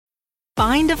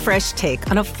Find a fresh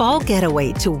take on a fall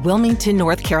getaway to Wilmington,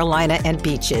 North Carolina and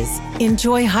beaches.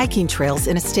 Enjoy hiking trails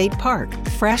in a state park,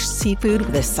 fresh seafood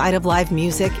with a side of live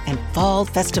music, and fall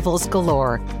festivals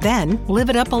galore. Then live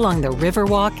it up along the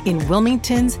Riverwalk in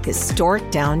Wilmington's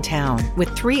historic downtown.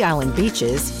 With 3 island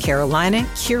beaches, Carolina,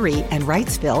 Curie, and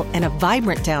Wrightsville, and a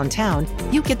vibrant downtown,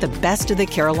 you get the best of the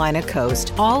Carolina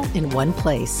coast all in one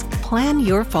place. Plan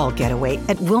your fall getaway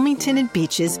at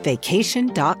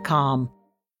WilmingtonandBeachesVacation.com.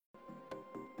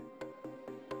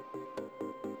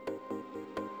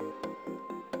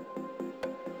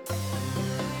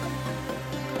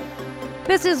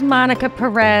 This is Monica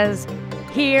Perez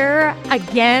here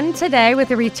again today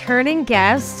with a returning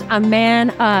guest, a man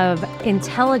of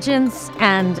intelligence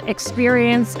and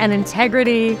experience and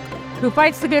integrity who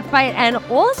fights the good fight and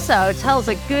also tells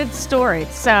a good story.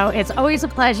 So it's always a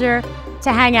pleasure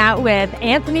to hang out with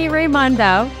Anthony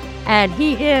Raimondo, and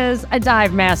he is a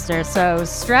dive master. So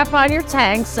strap on your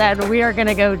tanks and we are going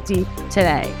to go deep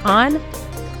today on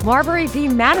Marbury v.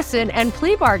 Madison and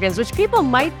plea bargains, which people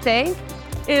might think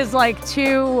is like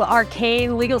too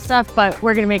arcane legal stuff, but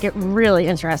we're going to make it really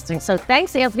interesting. So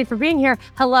thanks, Anthony, for being here.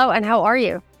 Hello, and how are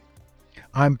you?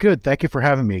 I'm good. Thank you for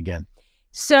having me again.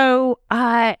 So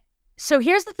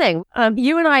here's the thing.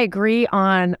 You and I agree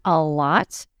on a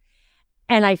lot,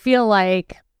 and I feel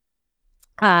like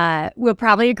we'll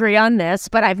probably agree on this,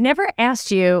 but I've never asked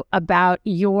you about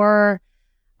your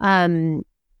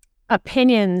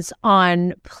opinions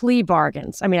on plea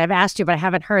bargains. I mean, I've asked you, but I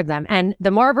haven't heard them. And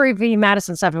the Marbury v.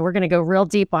 Madison stuff, and we're going to go real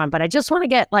deep on, but I just want to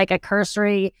get like a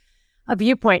cursory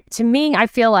viewpoint. To me, I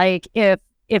feel like if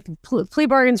plea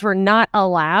bargains were not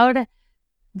allowed,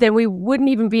 then we wouldn't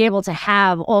even be able to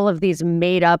have all of these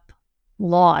made up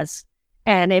laws.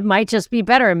 And it might just be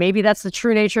better. Maybe that's the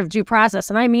true nature of due process.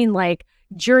 And I mean like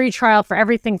jury trial for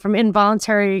everything from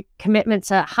involuntary commitment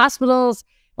to hospitals,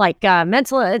 like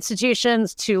mental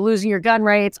institutions, to losing your gun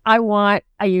rights. I want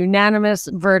a unanimous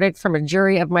verdict from a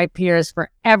jury of my peers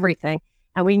for everything.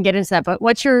 And we can get into that. But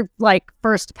what's your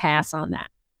first pass on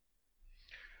that?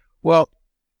 Well,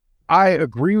 I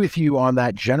agree with you on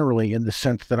that generally, in the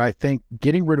sense that I think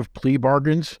getting rid of plea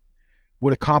bargains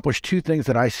would accomplish 2 things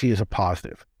that I see as a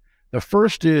positive. The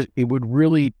first is it would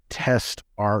really test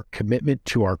our commitment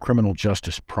to our criminal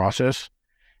justice process.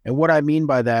 And what I mean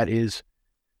by that is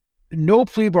no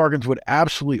plea bargains would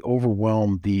absolutely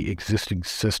overwhelm the existing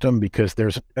system, because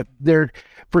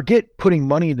forget putting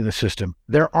money into the system.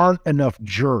 There aren't enough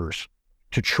jurors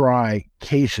to try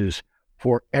cases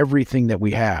for everything that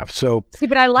we have. So, see,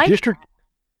 but I like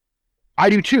I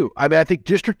do too. I mean, I think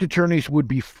district attorneys would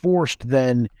be forced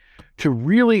then to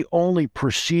really only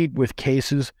proceed with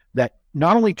cases that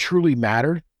not only truly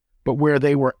mattered, but where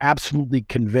they were absolutely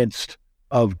convinced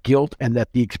of guilt and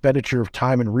that the expenditure of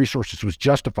time and resources was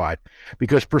justified.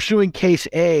 Because pursuing case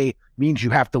A means you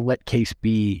have to let case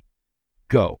B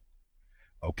go.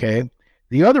 Okay?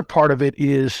 The other part of it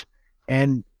is,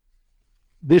 and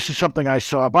this is something I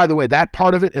saw, by the way, that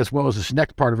part of it, as well as this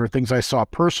next part of it, are things I saw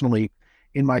personally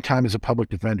in my time as a public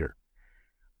defender.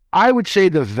 I would say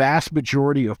the vast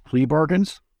majority of plea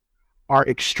bargains are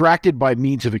extracted by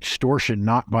means of extortion,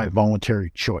 not by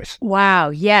voluntary choice. Wow.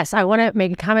 Yes. I want to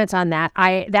make comments on that.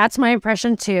 That's my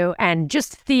impression too. And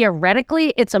just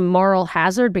theoretically, it's a moral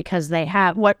hazard, because they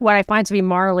have what I find to be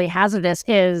morally hazardous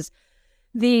is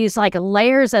these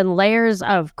layers and layers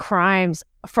of crimes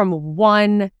from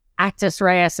one actus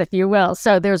reus, if you will.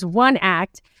 So there's one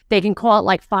act, they can call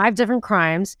it 5 different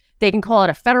crimes. They can call it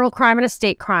a federal crime and a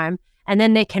state crime. And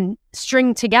then they can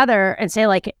string together and say,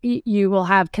 you will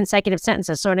have consecutive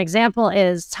sentences. So an example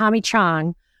is Tommy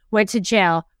Chong went to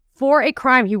jail for a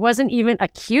crime he wasn't even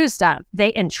accused of.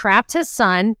 They entrapped his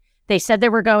son. They said they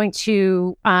were going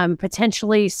to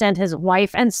potentially send his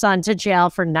wife and son to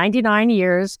jail for 99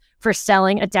 years for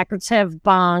selling a decorative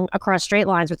bong across state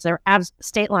lines, which they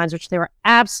were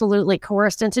absolutely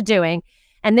coerced into doing.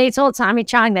 And they told Tommy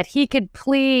Chong that he could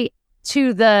plead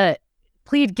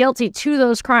guilty to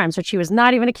those crimes, which he was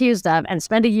not even accused of, and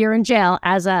spend a year in jail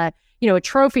as a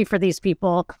trophy for these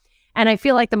people. And I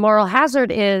feel like the moral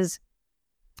hazard is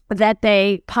that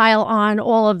they pile on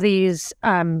all of these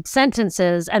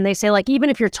sentences, and they say, even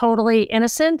if you're totally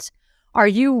innocent, are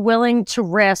you willing to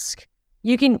risk,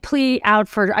 you can plea out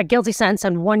for a guilty sentence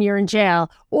and 1 year in jail,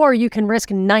 or you can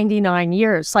risk 99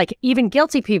 years. Even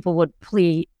guilty people would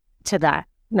plea to that.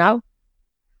 No?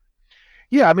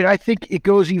 Yeah, I mean, I think it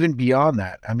goes even beyond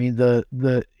that. I mean,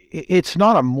 it's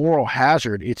not a moral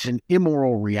hazard, it's an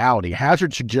immoral reality.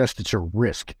 Hazard suggests it's a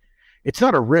risk. It's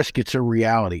not a risk, it's a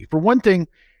reality. For one thing,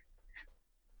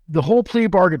 the whole plea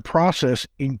bargain process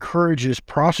encourages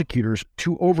prosecutors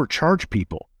to overcharge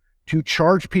people, to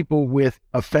charge people with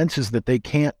offenses that they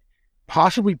can't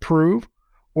possibly prove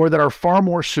or that are far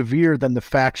more severe than the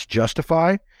facts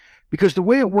justify. Because the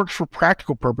way it works for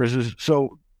practical purposes,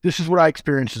 so this is what I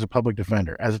experienced as a public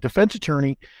defender. As a defense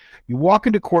attorney, you walk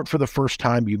into court for the first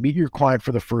time, you meet your client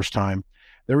for the first time.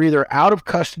 They're either out of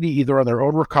custody, either on their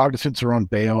own recognizance or on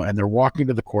bail, and they're walking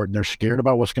to the court and they're scared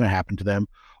about what's going to happen to them,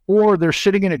 or they're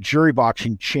sitting in a jury box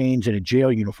in chains in a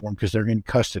jail uniform because they're in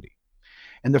custody.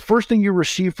 And the first thing you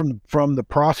receive from the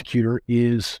prosecutor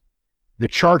is the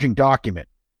charging document,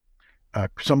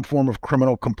 some form of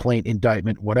criminal complaint,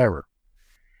 indictment, whatever.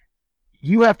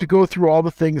 You have to go through all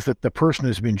the things that the person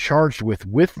has been charged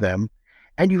with them,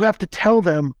 and you have to tell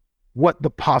them what the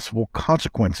possible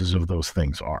consequences of those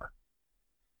things are.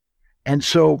 And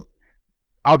so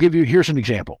here's an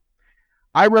example.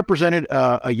 I represented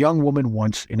a young woman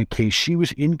once in a case. She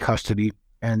was in custody,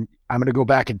 and I'm going to go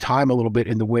back in time a little bit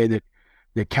in the way that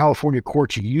the California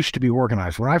courts used to be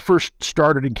organized. When I first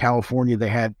started in California, they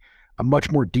had a much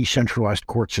more decentralized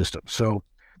court system. So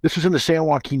this was in the San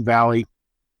Joaquin Valley.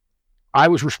 I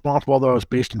was responsible, although I was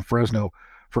based in Fresno,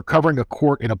 for covering a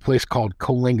court in a place called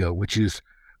Coalinga,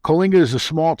 Coalinga is a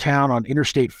small town on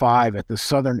Interstate 5 at the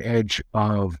southern edge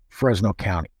of Fresno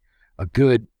County, a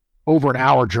good over an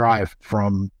hour drive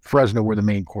from Fresno where the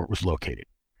main court was located.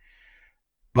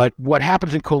 But what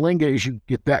happens in Coalinga is you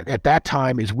get that at that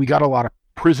time is we got a lot of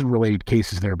prison-related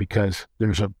cases there because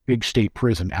there's a big state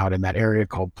prison out in that area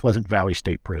called Pleasant Valley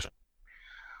State Prison.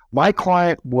 My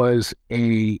client was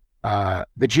the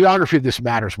geography of this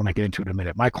matters when I get into it in a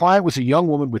minute. My client was a young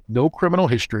woman with no criminal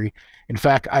history. In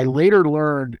fact, I later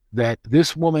learned that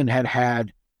this woman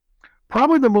had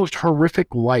probably the most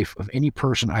horrific life of any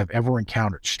person I've ever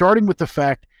encountered, starting with the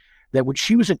fact that when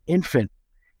she was an infant,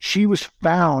 she was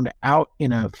found out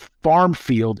in a farm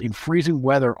field in freezing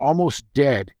weather, almost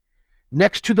dead,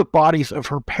 next to the bodies of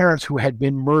her parents who had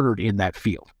been murdered in that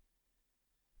field.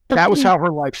 That was how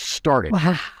her life started.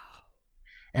 Wow.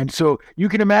 And so you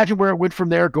can imagine where it went from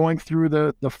there, going through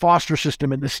the foster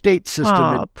system and the state system.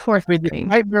 Oh, poor thing. The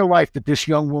nightmare life that this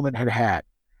young woman had.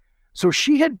 So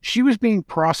she was being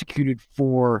prosecuted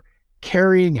for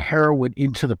carrying heroin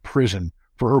into the prison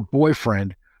for her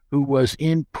boyfriend, who was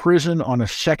in prison on a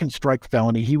second strike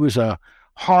felony. He was a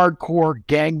hardcore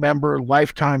gang member,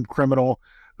 lifetime criminal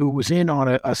who was in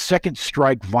on a second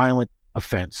strike violent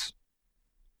offense.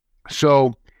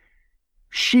 So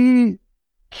she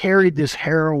carried this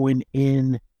heroin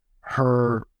in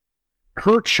her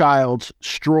child's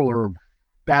stroller,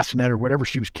 bassinet, or whatever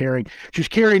she was carrying. She was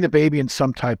carrying the baby in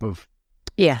some type of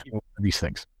these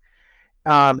things.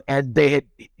 And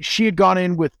she had gone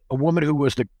in with a woman who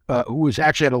was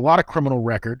actually had a lot of criminal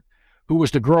record, who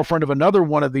was the girlfriend of another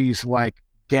one of these like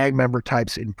gang member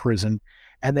types in prison,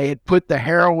 and they had put the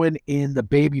heroin in the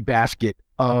baby basket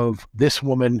of this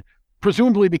woman,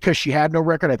 presumably because she had no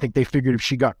record. I think they figured if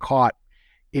she got caught,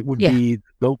 it would be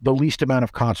the least amount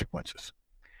of consequences.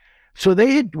 So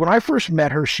when I first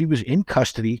met her, she was in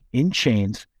custody, in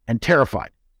chains, and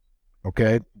terrified.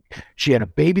 Okay. She had a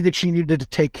baby that she needed to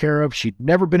take care of. She'd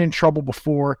never been in trouble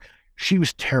before. She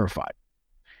was terrified.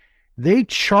 They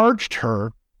charged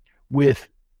her with,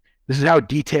 this is how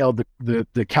detailed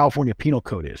the California Penal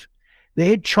Code is. They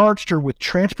had charged her with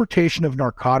transportation of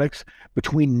narcotics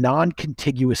between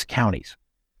non-contiguous counties,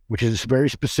 which is a very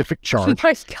specific charge. Oh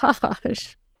my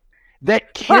gosh.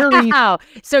 That carries... Wow.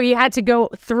 So you had to go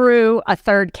through a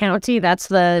third county? That's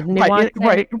the nuance?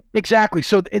 Right, exactly.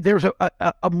 So there's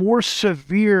a more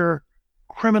severe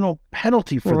criminal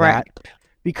penalty for that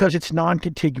because it's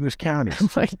non-contiguous counties. Oh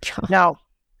my God. Now,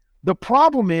 the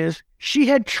problem is she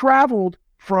had traveled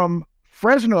from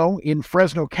Fresno in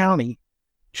Fresno County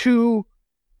to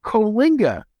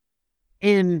Coalinga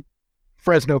in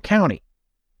Fresno County.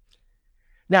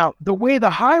 Now, the way the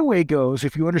highway goes,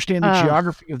 if you understand the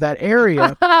geography of that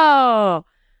area,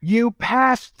 you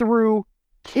pass through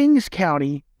Kings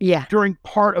County during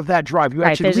part of that drive. You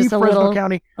actually leave Fresno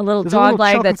County. A little dog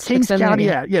leg that sticks Kings County,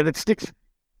 that sticks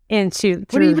into.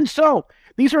 But even so,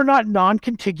 these are not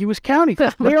non-contiguous counties.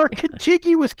 They are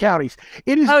contiguous counties.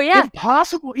 It is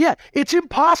impossible. Yeah, it's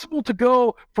impossible to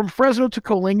go from Fresno to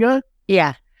Coalinga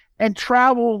and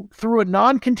travel through a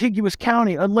non-contiguous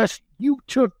county unless you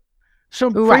took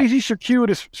some crazy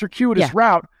circuitous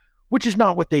route, which is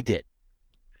not what they did.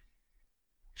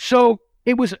 So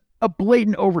it was a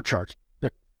blatant overcharge. The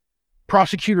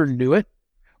prosecutor knew it,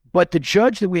 but the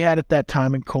judge that we had at that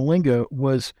time in Coalinga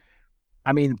was,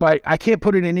 but I can't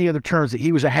put it in any other terms, that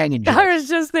he was a hanging judge. I was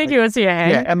just thinking, was he a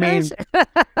hanging? Yeah,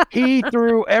 he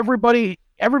threw everybody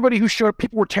who showed up.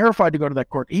 People were terrified to go to that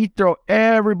court. He'd throw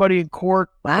everybody in court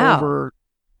over,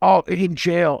 all in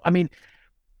jail.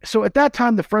 So at that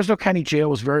time, the Fresno County Jail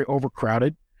was very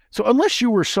overcrowded. So unless you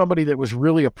were somebody that was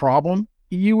really a problem,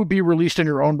 you would be released on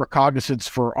your own recognizance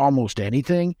for almost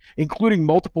anything, including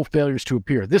multiple failures to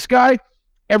appear. This guy,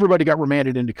 everybody got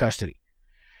remanded into custody.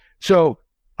 So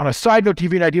on a side note, to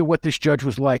give you an idea what this judge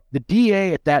was like, the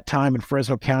DA at that time in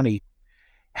Fresno County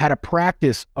had a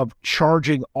practice of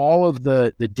charging all of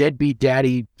the deadbeat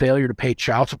daddy failure to pay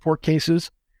child support cases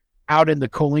out in the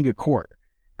Coalinga court,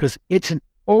 because it's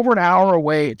over an hour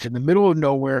away. It's in the middle of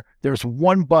nowhere. There's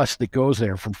one bus that goes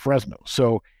there from Fresno.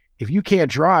 So if you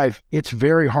can't drive, it's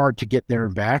very hard to get there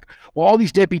and back. Well, all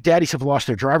these deadbeat daddies have lost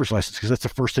their driver's license, because that's the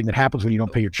first thing that happens when you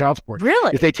don't pay your child support.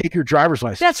 Really? If they take your driver's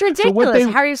license. That's ridiculous.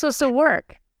 How are you supposed to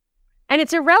work? And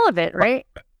it's irrelevant, right?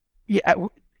 Yeah.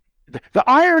 The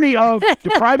irony of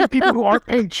depriving people who aren't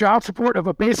paying child support of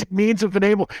a basic means of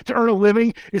being able to earn a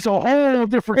living is a whole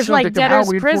different it's subject like of how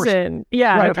we prison.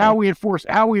 Of how we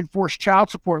enforce child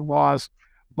support laws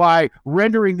by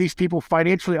rendering these people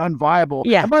financially unviable.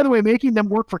 Yeah. And by the way, making them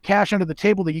work for cash under the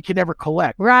table that you can never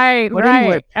collect. Right. But right.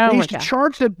 anyway, they used to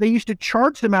charge them. They used to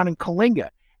charge them out in Coalinga.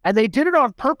 And they did it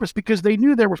on purpose because they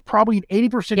knew there was probably an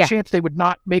 80% chance they would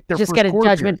not make their just first get a court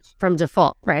judgment appearance. from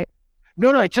default, right?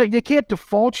 No, they can't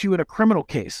default you in a criminal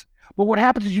case. But what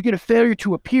happens is you get a failure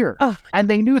to appear. Oh. And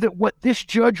they knew that what this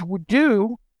judge would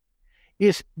do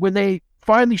is when they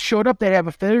finally showed up, they'd have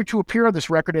a failure to appear on this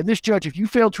record. And this judge, if you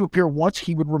failed to appear once,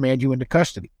 he would remand you into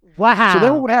custody. Wow. So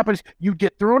then what would happen is you'd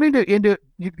get thrown into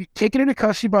you'd be taken into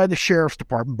custody by the sheriff's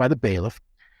department, by the bailiff.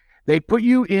 They'd put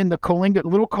you in the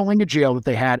little Coalinga jail that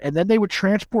they had, and then they would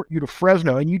transport you to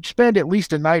Fresno, and you'd spend at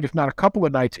least a night, if not a couple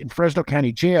of nights, in Fresno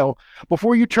County Jail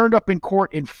before you turned up in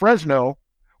court in Fresno,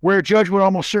 where a judge would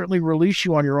almost certainly release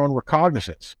you on your own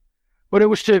recognizance. But it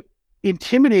was to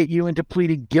intimidate you into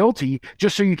pleading guilty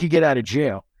just so you could get out of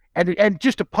jail, and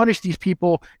just to punish these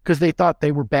people because they thought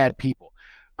they were bad people.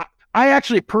 I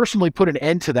actually personally put an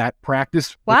end to that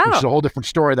practice, wow. which is a whole different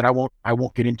story that I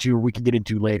won't get into, or we can get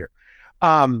into later.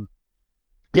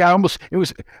 It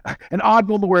was an odd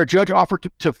moment where a judge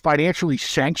offered to financially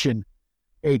sanction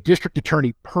a district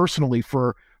attorney personally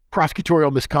for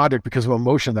prosecutorial misconduct because of a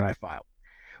motion that I filed.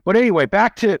 But anyway,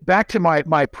 back to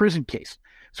my prison case.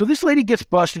 So this lady gets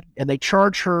busted, and they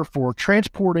charge her for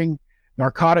transporting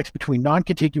narcotics between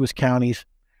non-contiguous counties,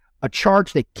 a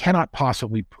charge they cannot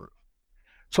possibly prove.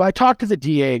 So I talked to the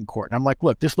DA in court, and I'm like,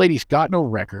 look, this lady's got no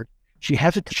record. She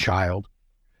has a child.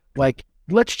 Like,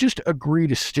 let's just agree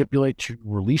to stipulate to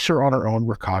release her on her own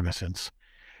recognizance.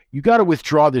 You got to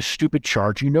withdraw this stupid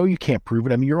charge. You know you can't prove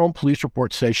it. I mean, your own police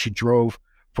report says she drove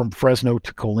from Fresno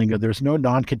to Coalinga. There's no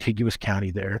non-contiguous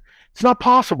county there. It's not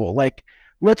possible. Like,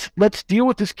 let's deal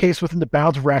with this case within the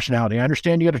bounds of rationality. I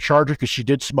understand you got to charge her because she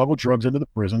did smuggle drugs into the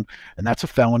prison, and that's a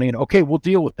felony. And okay, we'll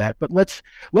deal with that. But let's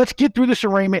get through this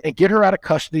arraignment and get her out of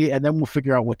custody, and then we'll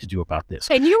figure out what to do about this.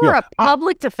 And you were a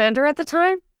public defender at the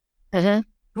time? Uh-huh.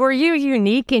 Were you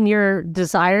unique in your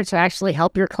desire to actually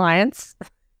help your clients?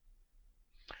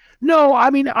 No, I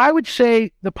mean, I would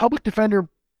say the public defender,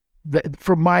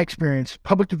 from my experience,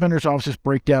 public defender's offices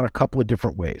break down a couple of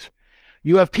different ways.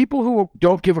 You have people who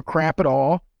don't give a crap at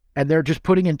all, and they're just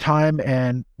putting in time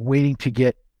and waiting to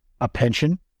get a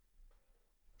pension.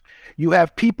 You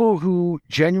have people who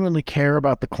genuinely care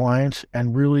about the clients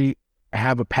and really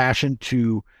have a passion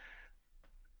to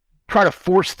try to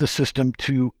force the system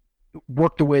to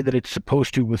work the way that it's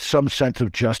supposed to with some sense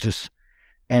of justice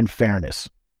and fairness.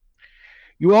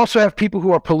 You also have people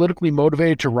who are politically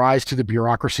motivated to rise to the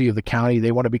bureaucracy of the county.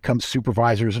 They want to become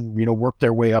supervisors and, work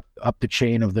their way up the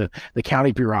chain of the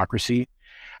county bureaucracy.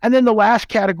 And then the last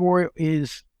category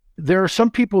is there are some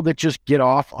people that just get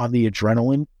off on the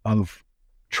adrenaline of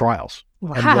trials.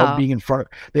 Wow. And love being in front.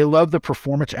 They love the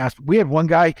performance aspect. We had one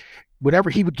guy, whenever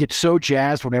he would get so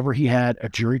jazzed, whenever he had a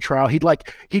jury trial, he'd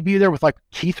be there with like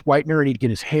Keith Whitener, and he'd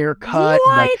get his hair cut.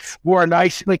 What? And wore a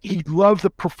nice, he loved the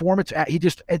performance. He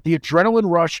just, the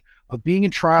adrenaline rush of being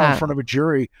in trial in front of a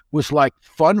jury was like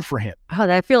fun for him. Oh,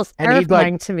 that feels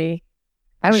terrifying to me.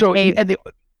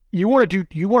 You want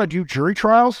to do jury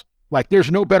trials? Like,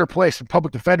 there's no better place than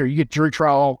public defender. You get jury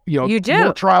trial, you do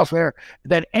more trials there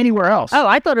than anywhere else. Oh,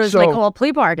 I thought it was like all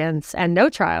plea bargains and no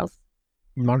trials.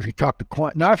 Not if you talk to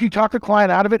client, not if you talk the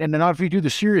client out of it, and not if you do the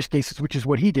serious cases, which is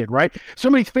what he did, right?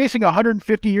 Somebody's facing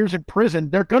 150 years in prison,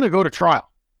 they're going to go to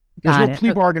trial. There's no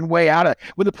plea bargain way out of it.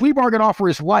 When the plea bargain offer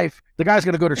is life, the guy's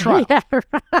going to go to trial. Yeah,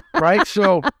 right?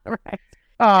 So, right.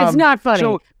 It's not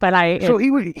funny,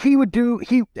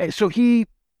 he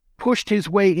pushed his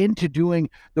way into doing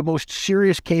the most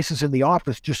serious cases in the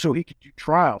office just so he could do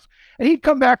trials. And he'd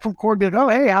come back from court and be like, oh,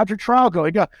 hey, how'd your trial go?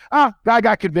 He'd go, guy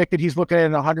got convicted. He's looking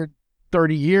at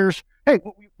 130 years. hey,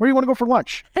 where do you want to go for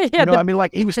lunch? Yeah, I mean,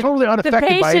 like, he was totally the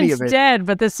unaffected by any of patient's it. dead,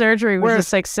 but the surgery was a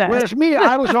success. Whereas me,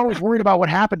 I was always worried about what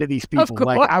happened to these people.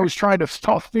 Like, I was trying to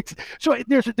fix it. So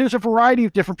there's a variety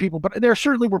of different people, but there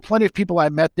certainly were plenty of people I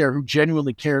met there who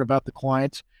genuinely cared about the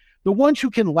clients. The ones who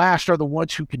can last are the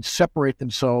ones who can separate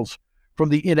themselves from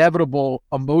the inevitable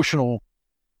emotional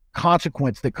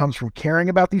consequence that comes from caring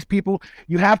about these people.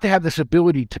 You have to have this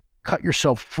ability to cut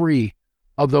yourself free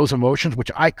of those emotions, which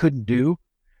I couldn't do,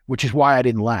 which is why I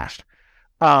didn't last.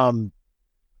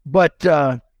 But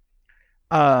at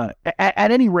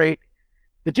any rate,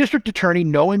 the district attorney,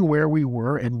 knowing where we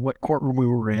were and what courtroom we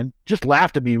were in, just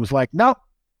laughed at me. He was like, no,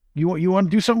 you want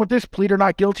to do something with this? Plead or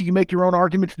not guilty. You make your own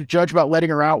argument to the judge about letting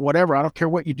her out, whatever. I don't care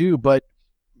what you do, but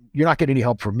you're not getting any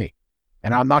help from me.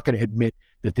 And I'm not going to admit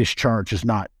that this charge is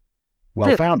not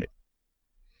well-founded.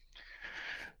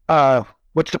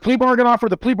 What's the plea bargain offer?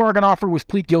 The plea bargain offer was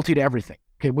plead guilty to everything.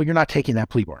 Okay, well, you're not taking that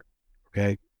plea bargain.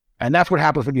 Okay, and that's what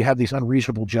happens when you have these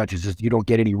unreasonable judges, is you don't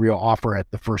get any real offer at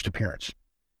the first appearance.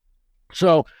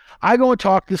 So I go and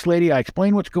talk to this lady. I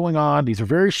explain what's going on. These are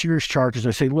very serious charges.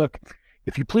 I say, look,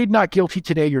 if you plead not guilty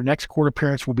today, your next court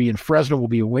appearance will be in Fresno. We'll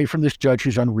be away from this judge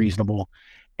who's unreasonable,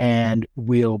 and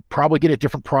we'll probably get a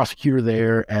different prosecutor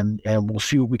there, and we'll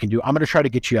see what we can do. I'm going to try to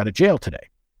get you out of jail today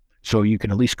so you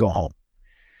can at least go home.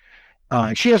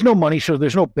 She has no money, so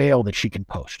there's no bail that she can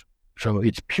post. So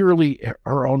it's purely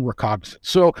her own recognizance.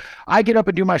 So I get up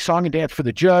and do my song and dance for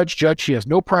the judge. She has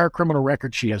no prior criminal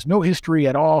record. She has no history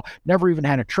at all, never even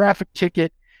had a traffic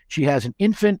ticket. She has an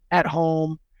infant at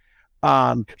home.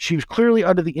 She was clearly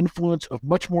under the influence of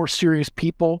much more serious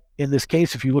people in this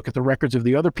case, if you look at the records of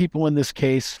the other people in this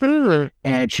case.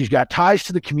 And she's got ties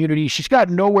to the community. She's got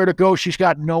nowhere to go. She's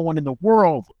got no one in the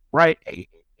world, right?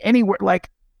 Anywhere, like,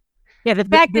 yeah, the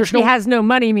fact that she has no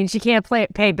money means she can't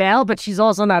pay bail, but she's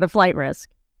also not a flight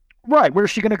risk. Right. Where's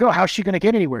she going to go? How's she going to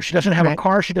get anywhere? She doesn't have a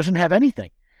car. She doesn't have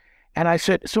anything. And I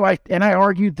said, I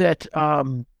argued that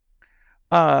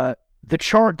the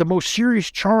most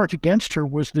serious charge against her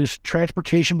was this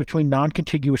transportation between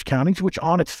non-contiguous counties, which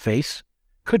on its face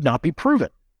could not be proven.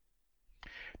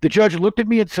 The judge looked at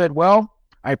me and said, well,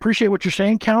 I appreciate what you're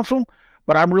saying, counsel,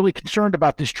 but I'm really concerned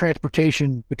about this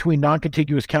transportation between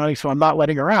non-contiguous counties, so I'm not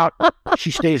letting her out.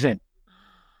 She stays in.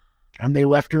 And they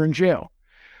left her in jail.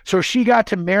 So she got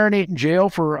to marinate in jail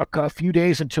for a few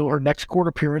days until her next court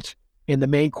appearance in the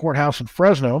main courthouse in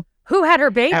Fresno. Who had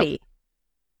her baby?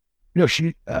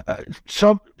 She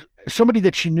somebody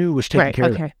that she knew was taking care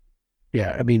of her.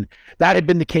 Yeah, I mean, that had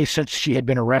been the case since she had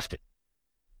been arrested.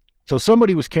 So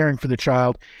somebody was caring for the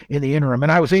child in the interim,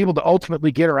 and I was able to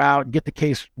ultimately get her out and get the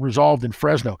case resolved in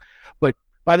Fresno. But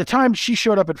by the time she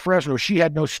showed up at Fresno, she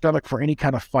had no stomach for any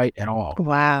kind of fight at all.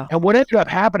 Wow. And what ended up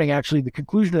happening, actually, the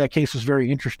conclusion of that case was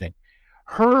very interesting.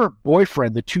 Her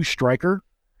boyfriend, the two-striker,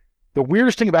 the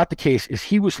weirdest thing about the case is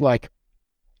he was like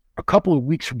a couple of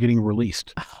weeks from getting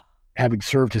released, having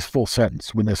served his full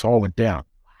sentence when this all went down.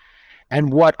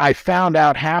 And what I found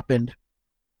out happened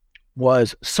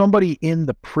was somebody in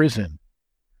the prison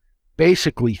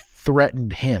basically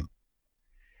threatened him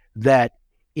that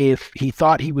if he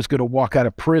thought he was going to walk out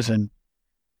of prison,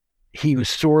 he was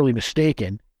sorely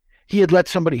mistaken. He had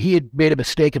made a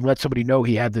mistake and let somebody know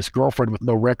he had this girlfriend with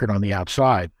no record on the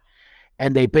outside.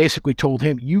 And they basically told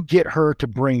him, you get her to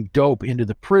bring dope into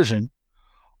the prison,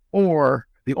 or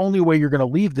the only way you're going to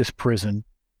leave this prison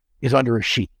is under a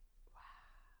sheet.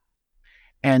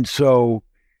 And so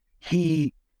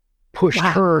he pushed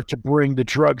her to bring the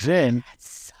drugs in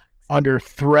under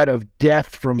threat of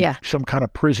death from some kind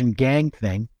of prison gang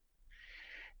thing.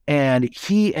 And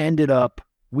he ended up,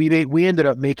 we ended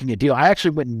up making a deal. I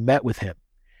actually went and met with him.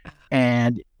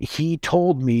 And he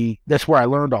told me, that's where I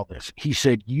learned all this. He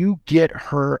said, you get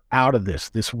her out of this.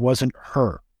 This wasn't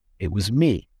her. It was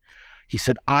me. He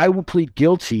said, I will plead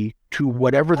guilty to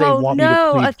whatever they want me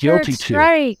to plead guilty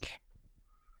to.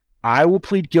 I will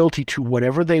plead guilty to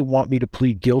whatever they want me to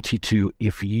plead guilty to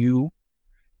if you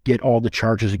get all the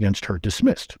charges against her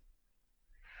dismissed.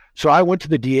 So I went to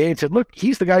the DA and said, look,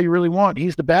 he's the guy you really want.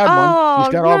 He's the bad one.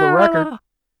 He's got all the record.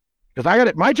 Because I got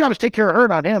it. My job is to take care of her,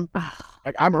 not him.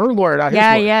 I'm her lawyer, not his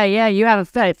lawyer. Yeah. You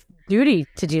have a duty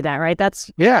to do that, right? I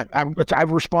have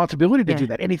a responsibility to do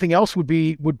that. Anything else would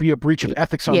be a breach of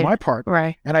ethics on my part.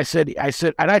 Right. And I said,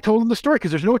 and I told him the story because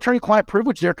there's no attorney-client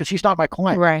privilege there because she's not my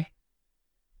client. Right.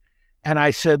 And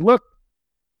I said, look,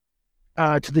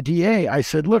 to the DA, I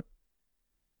said, look,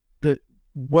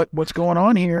 what's going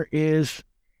on here is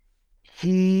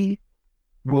he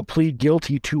will plead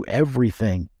guilty to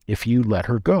everything if you let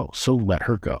her go. So let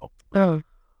her go. Oh.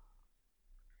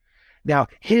 Now,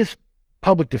 his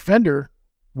public defender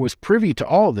was privy to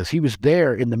all of this. He was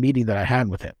there in the meeting that I had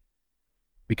with him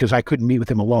because I couldn't meet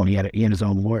with him alone. He had his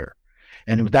own lawyer.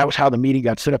 And that was how the meeting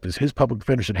got set up, is his public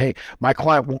defender said, hey, my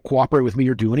client won't cooperate with me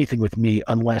or do anything with me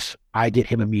unless I get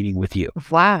him a meeting with you.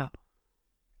 Wow.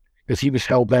 Because he was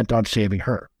hell-bent on saving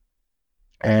her.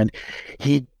 And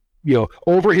he,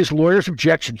 over his lawyer's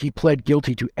objection, he pled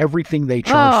guilty to everything they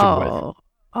charged him with.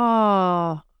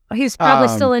 Oh, he's probably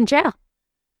still in jail.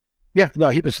 Yeah, no,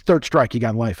 he was third strike. He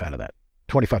got life out of that,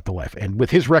 25 to life. And with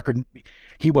his record,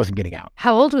 he wasn't getting out.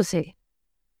 How old was he?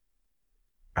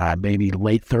 Maybe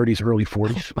late 30s, early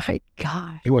 40s. Oh, my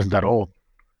God. He wasn't that old.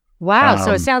 Wow.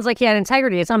 So it sounds like he had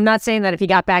integrity. I'm not saying that if he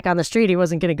got back on the street, he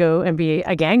wasn't going to go and be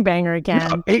a gangbanger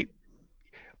again. No,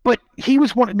 but he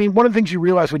was one of the things you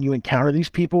realize when you encounter these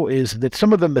people is that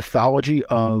some of the mythology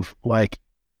of like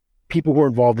people who are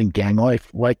involved in gang life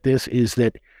like this is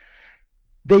that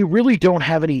they really don't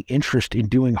have any interest in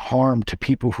doing harm to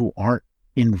people who aren't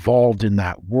involved in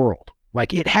that world.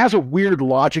 Like, it has a weird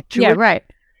logic to it. Yeah, right.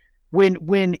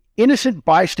 When innocent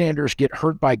bystanders get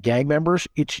hurt by gang members,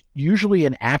 it's usually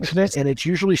an accident, and it's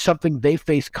usually something they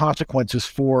face consequences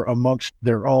for amongst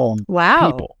their own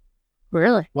people.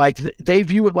 Really? Like, they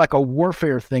view it like a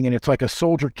warfare thing, and it's like a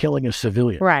soldier killing a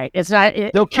civilian. Right. It's not.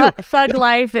 They'll kill. Thug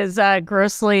life is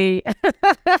grossly.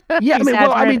 Yeah,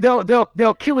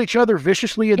 they'll kill each other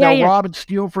viciously, and they'll rob and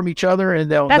steal from each other, and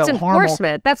they'll That's harm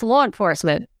enforcement. That's law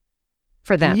enforcement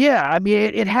for them. Yeah, I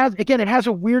mean, it has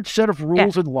a weird set of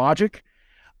rules and logic.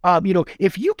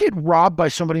 If you get robbed by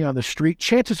somebody on the street,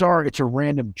 chances are it's a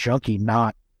random junkie,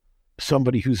 not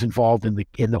somebody who's involved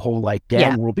in the whole like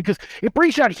gang world, because it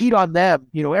brings out heat on them.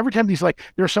 Every time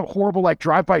there's some horrible like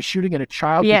drive-by shooting and a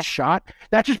child gets shot,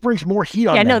 that just brings more heat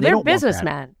on them. Yeah, no, they're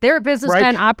businessmen. They're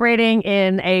businessmen operating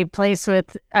in a place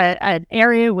with an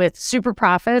area with super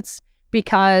profits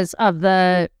because of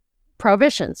the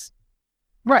prohibitions.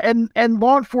 Right, and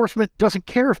law enforcement doesn't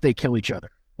care if they kill each other.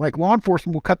 Like, law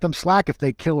enforcement will cut them slack if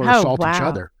they kill or assault each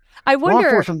other. I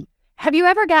wonder, have you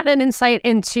ever gotten an insight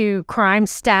into crime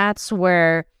stats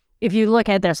where if you look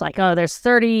at this, like, there's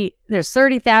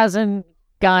 30,000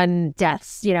 gun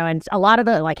deaths, and a lot of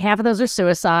like half of those are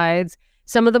suicides.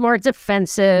 Some of them are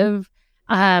defensive.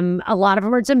 A lot of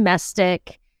them are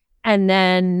domestic. And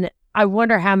then I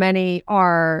wonder how many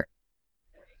are,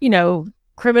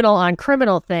 criminal on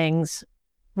criminal things,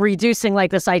 reducing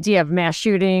like this idea of mass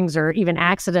shootings or even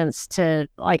accidents to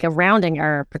like a rounding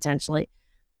error potentially.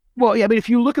 Well, yeah, I mean, if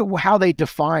you look at how they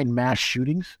define mass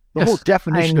shootings, the whole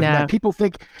definition of that, people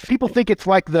think it's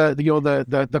like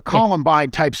the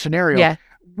Columbine type scenario. Yeah.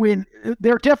 When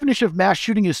their definition of mass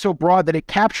shooting is so broad that it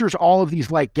captures all of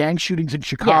these like gang shootings in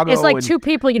Chicago. Yeah, it's like two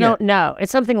people you don't know.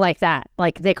 It's something like that.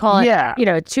 Like they call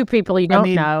it, two people you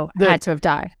don't know had to have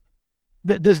died.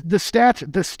 The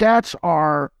stats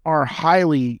are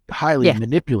highly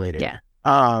manipulated. Yeah.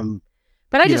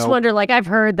 But I just wonder, like, I've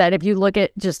heard that if you look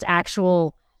at just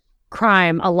actual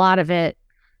crime, a lot of it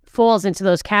falls into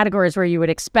those categories where you would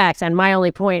expect. And my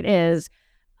only point is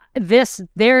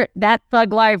that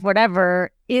thug life,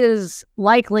 whatever, is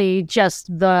likely just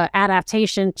the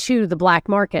adaptation to the black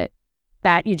market.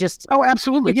 That you just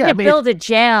absolutely you build a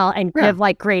jail and give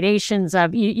like gradations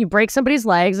of you break somebody's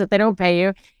legs if they don't pay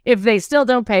you. If they still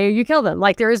don't pay you, you kill them.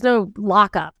 Like, there is no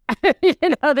lockup.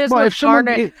 There's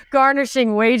no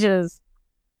garnishing wages.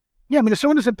 Yeah, I mean, if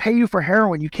someone doesn't pay you for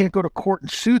heroin, you can't go to court and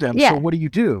sue them. So what do?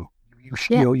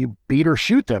 You beat or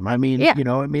shoot them. I mean,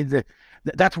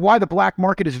 that's why the black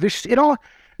market is vicious.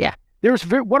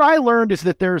 What I learned is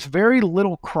that there's very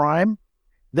little crime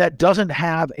that doesn't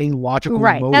have a logical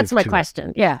motive. That's my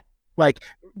question. Yeah. Like,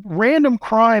 random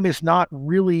crime is not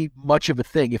really much of a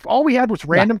thing. If all we had was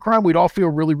random crime, we'd all feel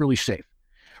really, really safe.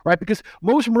 Right? Because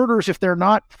most murders, if they're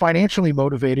not financially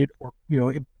motivated or,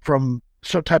 from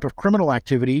some type of criminal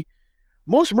activity,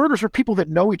 most murders are people that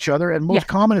know each other, and most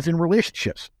common is in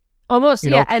relationships. Almost,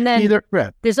 and then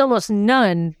there's almost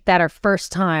none that are first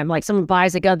time. Like, someone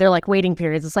buys a gun, they're like waiting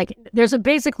periods. It's like there's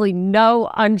basically no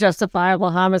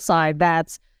unjustifiable homicide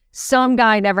that's some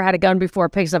guy never had a gun before,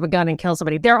 picks up a gun and kills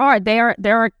somebody. They are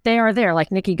there.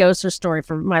 Like Nikki Ghoster's story,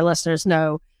 for my listeners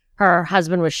know, her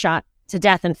husband was shot to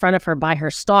death in front of her by her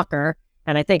stalker,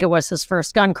 and I think it was his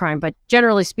first gun crime. But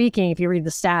generally speaking, if you read the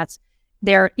stats,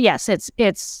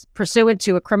 it's pursuant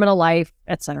to a criminal life,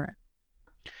 etc.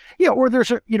 Yeah, or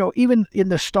there's even in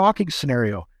the stalking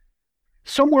scenario,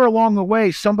 somewhere along the way,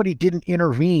 somebody didn't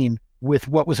intervene with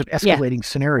what was an escalating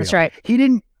scenario. That's right. He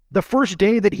didn't, the first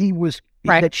day that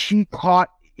that she caught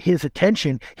his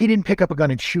attention, he didn't pick up a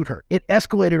gun and shoot her. It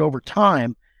escalated over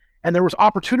time, and there was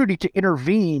opportunity to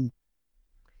intervene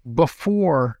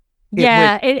before it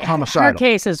went homicidal. Her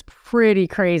case is pretty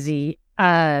crazy.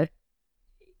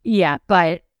 Yeah,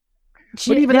 but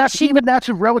that's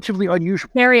relatively unusual.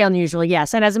 Very unusual,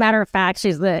 yes. And as a matter of fact,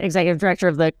 she's the executive director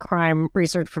of the Crime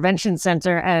Research Prevention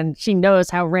Center, and she knows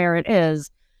how rare it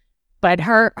is. But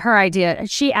her idea,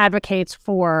 she advocates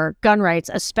for gun rights,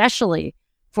 especially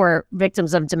for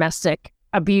victims of domestic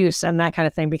abuse and that kind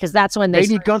of thing, because that's when they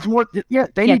need guns more.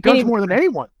 They need guns more than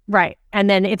anyone. Right. And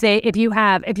then if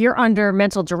you're under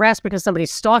mental duress because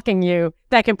somebody's stalking you,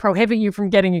 that can prohibit you from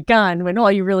getting a gun when all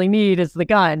you really need is the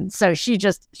gun. So she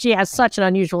has such an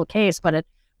unusual case, but it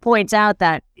points out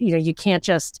that, you can't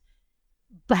just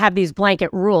have these blanket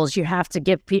rules. You have to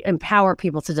empower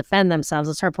people to defend themselves.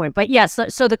 That's her point. But yes,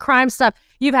 so the crime stuff,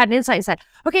 you've had an insight and said,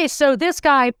 okay, so this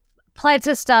guy pled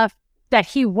to stuff that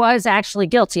he was actually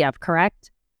guilty of,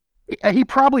 correct? He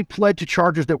probably pled to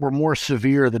charges that were more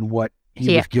severe than what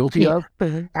he was guilty of.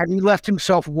 Mm-hmm. And he left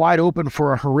himself wide open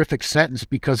for a horrific sentence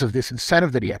because of this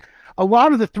incentive that he had. A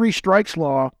lot of the three strikes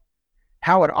law,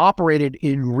 how it operated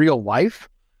in real life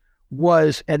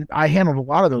was, and I handled a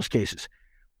lot of those cases,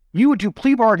 you would do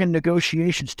plea bargain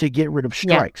negotiations to get rid of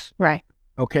strikes. Yeah, right.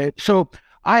 Okay. So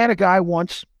I had a guy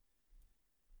once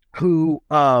who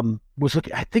was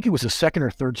looking, I think it was a second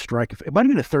or third strike. It might have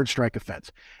been a third strike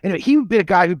offense. And he'd been a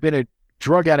guy who'd been a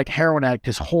drug addict, heroin addict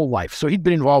his whole life. So he'd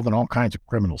been involved in all kinds of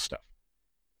criminal stuff.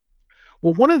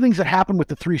 Well, one of the things that happened with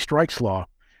the three strikes law,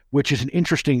 which is an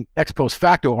interesting ex post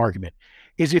facto argument,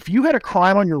 is if you had a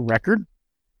crime on your record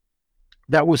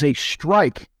that was a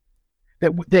strike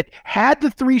that had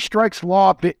the three strikes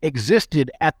law existed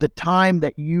at the time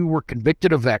that you were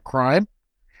convicted of that crime,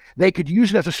 they could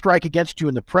use it as a strike against you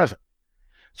in the present.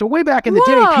 So way back in the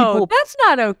day, people... that's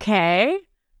not okay.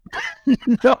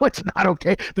 No, it's not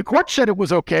okay. The court said it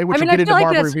was okay, which will get into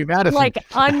Marbury v. Madison. Like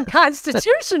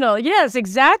unconstitutional. Yes,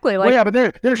 exactly. Like, well, yeah,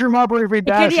 but there's your Marbury v.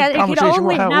 Madison conversation. It could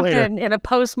only happen later. In a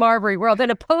post-Marbury world, in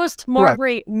a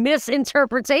post-Marbury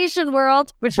misinterpretation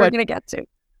world, which we're going to get to.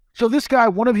 So this guy,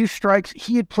 one of his strikes,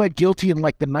 he had pled guilty in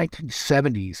like the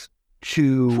 1970s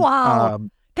to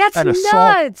that's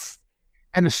nuts.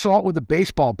 An assault with a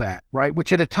baseball bat, right?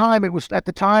 Which at the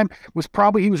time was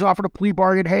probably, he was offered a plea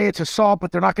bargain. Hey, it's assault,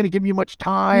 but they're not going to give you much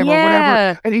time or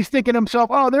whatever. And he's thinking to himself,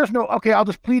 I'll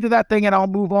just plead to that thing and I'll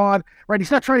move on, right?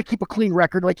 He's not trying to keep a clean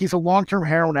record. Like he's a long-term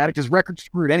heroin addict. His record's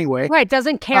screwed anyway. Right.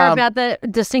 Doesn't care about the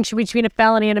distinction between a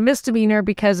felony and a misdemeanor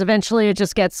because eventually it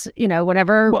just gets,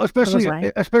 whatever. Well, especially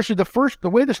the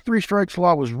way this three strikes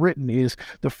law was written is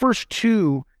the first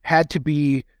two had to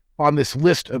be on this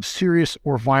list of serious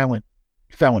or violent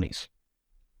felonies.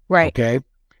 Right. Okay.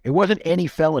 It wasn't any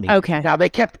felony. Okay. Now they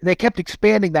kept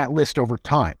expanding that list over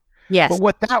time. Yes. But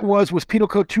what that was Penal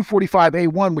Code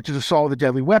 245A1, which is assault with a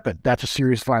deadly weapon. That's a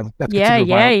serious violent. That's considered a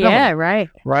violent felony. Right.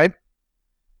 Right.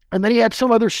 And then he had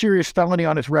some other serious felony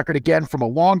on his record again from a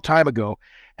long time ago.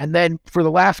 And then for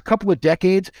the last couple of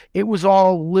decades, it was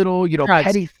all little, drugs.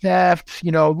 Petty thefts,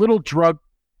 little drug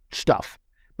stuff,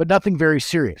 but nothing very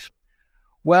serious.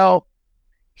 Well,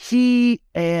 he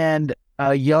and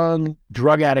a young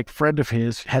drug addict friend of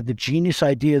his had the genius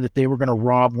idea that they were going to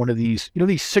rob one of these,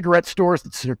 these cigarette stores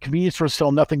that convenience stores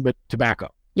sell nothing but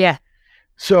tobacco. Yeah.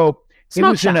 So it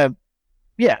was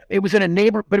in a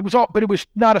neighbor, but it was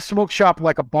not a smoke shop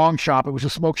like a bong shop. It was a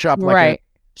smoke shop like a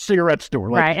cigarette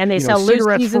store. Like, right. And they sell loose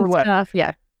peas and stuff.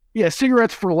 Yeah. Yeah.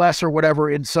 Cigarettes for less or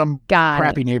whatever in some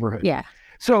crappy neighborhood. Yeah.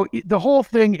 So the whole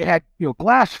thing, it had,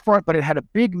 glass front, but it had a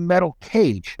big metal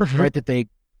cage, right, that they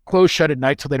close shut at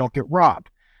night so they don't get robbed.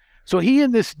 So he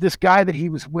and this guy that he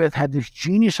was with had this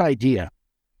genius idea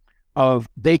of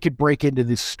they could break into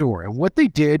this store. And what they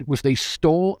did was they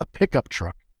stole a pickup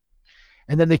truck.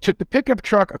 And then they took the pickup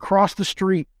truck across the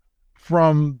street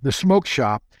from the smoke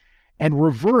shop and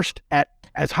reversed at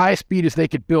as high a speed as they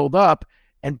could build up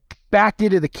and backed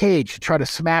into the cage to try to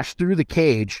smash through the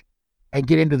cage and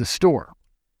get into the store.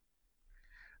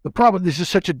 The problem, this is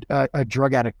such a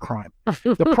drug addict crime.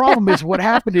 The problem is what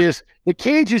happened is the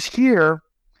cage is here,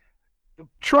 the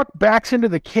truck backs into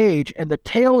the cage, and the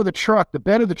tail of the truck, the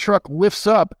bed of the truck lifts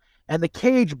up, and the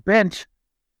cage bent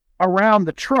around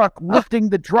the truck, lifting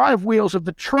the drive wheels of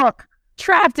the truck.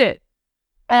 Trapped it.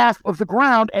 Off of the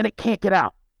ground, and it can't get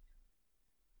out.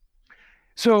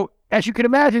 So, as you can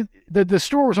imagine, the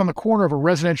store was on the corner of a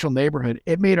residential neighborhood.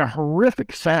 It made a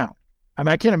horrific sound. I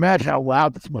mean, I can't imagine how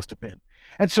loud this must have been.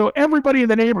 And so everybody in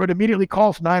the neighborhood immediately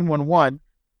calls 911,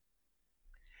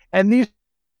 and these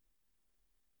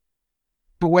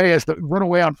run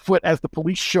away on foot as the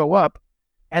police show up,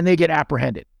 and they get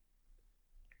apprehended.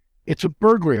 It's a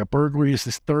burglary. A burglary is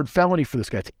this third felony for this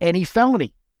guy. It's any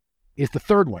felony is the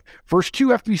third one. First two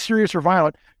have to be serious or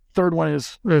violent. Third one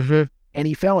is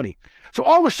any felony. So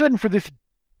all of a sudden, for this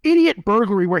idiot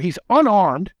burglary where he's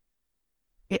unarmed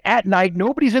at night.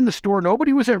 Nobody's in the store.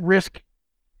 Nobody was at risk.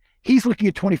 He's looking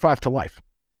at 25 to life.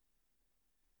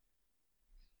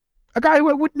 A guy who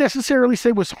I wouldn't necessarily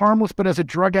say was harmless, but as a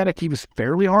drug addict, he was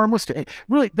fairly harmless.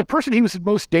 Really, the person he was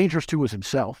most dangerous to was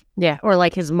himself. Yeah, or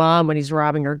like his mom when he's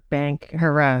robbing her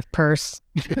purse.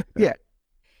 Yeah.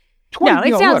 No,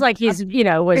 it sounds like he's,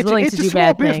 was willing to do bad things. It's a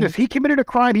small business. He committed a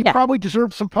crime. He probably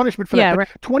deserved some punishment for that. But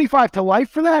 25 to life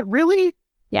for that? Really?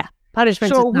 Yeah.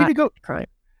 Punishment is not crime.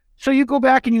 So you go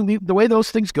back and you leave. The way those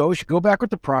things go is you go back with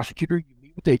the prosecutor.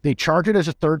 They charge it as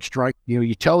a third strike.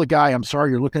 You tell the guy, I'm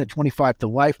sorry, you're looking at 25 to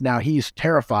life. Now he's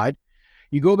terrified.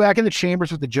 You go back in the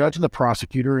chambers with the judge and the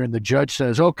prosecutor, and the judge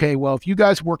says, okay, well, if you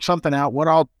guys work something out, what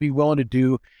I'll be willing to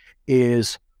do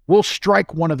is we'll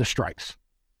strike one of the strikes.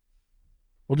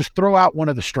 We'll just throw out one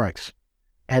of the strikes.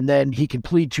 And then he can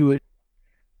plead to it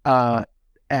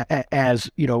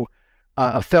as,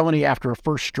 a felony after a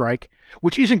first strike,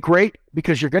 which isn't great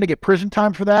because you're going to get prison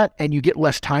time for that, and you get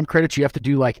less time credits. You have to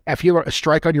do if you have a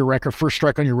strike on your record, first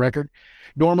strike on your record.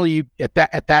 Normally, at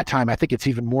that time, I think it's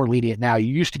even more lenient now. You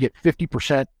used to get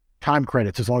 50% time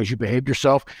credits as long as you behaved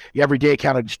yourself. Every day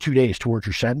counted as 2 days towards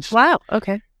your sentence. Wow.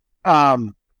 Okay.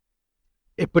 But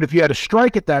if you had a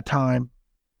strike at that time,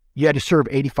 you had to serve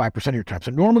 85% of your time.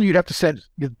 So normally you'd have to send.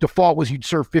 The default was you'd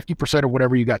serve 50% of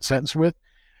whatever you got sentenced with.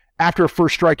 After a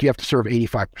first strike, you have to serve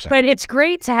 85%. But it's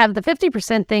great to have the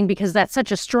 50% thing because that's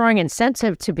such a strong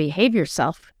incentive to behave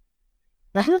yourself.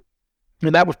 And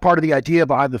that was part of the idea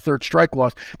behind the third strike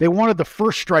laws. They wanted the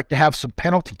first strike to have some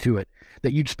penalty to it,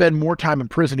 that you'd spend more time in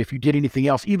prison if you did anything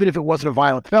else, even if it wasn't a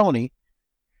violent felony.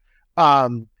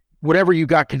 Whatever you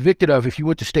got convicted of, if you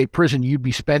went to state prison, you'd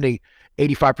be spending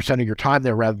 85% of your time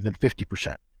there rather than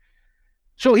 50%.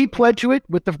 So he pled to it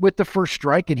with the first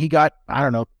strike, and he got,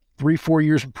 3-4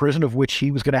 years in prison, of which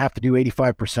he was going to have to do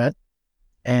 85%.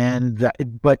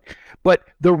 But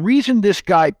the reason this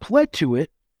guy pled to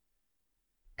it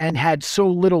and had so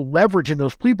little leverage in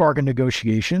those plea bargain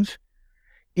negotiations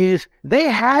is they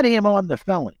had him on the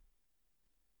felony,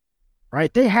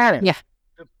 right? They had him. Yeah.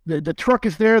 The truck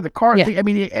is there, the car.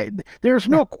 Yeah. There's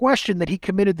no question that he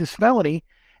committed this felony,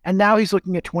 and now he's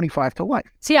looking at 25 to life.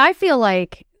 See, I feel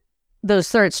like those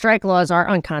third strike laws are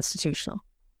unconstitutional.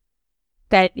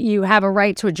 That you have a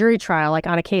right to a jury trial, like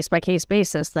on a case-by-case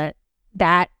basis,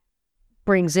 that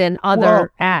brings in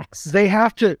other acts. They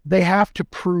have to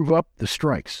prove up the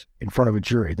strikes in front of a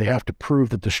jury. They have to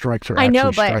prove that the strikes are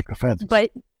strike offenses.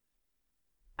 But,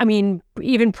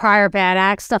 even prior bad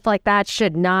acts, stuff like that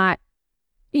should not,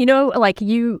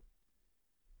 you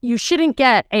shouldn't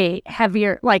get a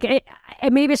heavier,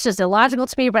 maybe it's just illogical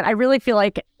to me, but I really feel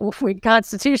like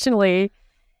constitutionally,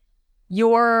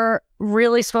 you're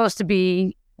really supposed to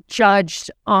be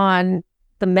judged on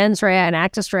the mens rea and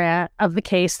actus rea of the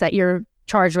case that you're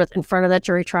charged with in front of that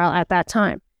jury trial at that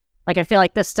time. I feel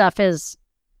like this stuff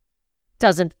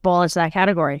doesn't fall into that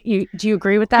category. Do you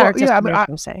agree with that?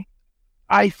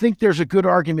 I think there's a good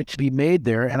argument to be made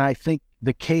there, and I think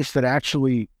the case that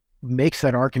actually makes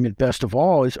that argument best of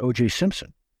all is O.J.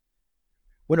 Simpson.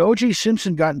 When O.J.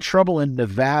 Simpson got in trouble in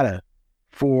Nevada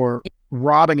for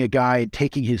robbing a guy and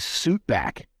taking his suit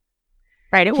back.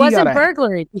 Right. It wasn't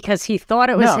burglary because he thought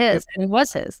it was his, and it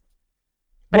was his.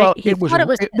 But it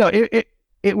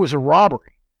was a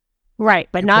robbery. Right,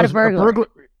 but not a burglary.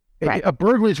 A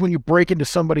burglary is when you break into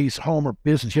somebody's home or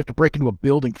business. You have to break into a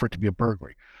building for it to be a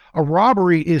burglary. A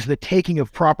robbery is the taking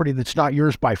of property that's not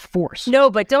yours by force. No,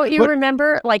 but don't you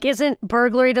remember, isn't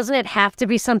burglary, doesn't it have to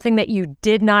be something that you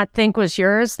did not think was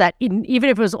yours? That even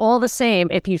if it was all the same,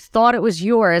 if you thought it was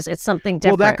yours, it's something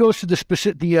different. Well, that goes to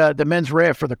the mens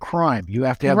rea for the crime. You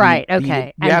have to have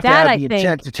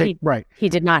intent to take. He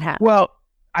did not have. Well,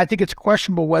 I think it's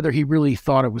questionable whether he really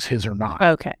thought it was his or not.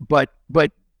 Okay. But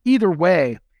either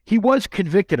way, he was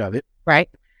convicted of it. Right.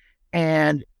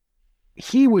 And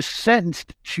he was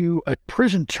sentenced to a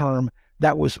prison term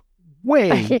that was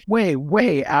way, way,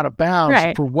 way out of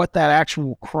bounds for what that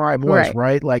actual crime was,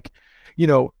 right?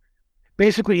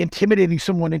 Basically intimidating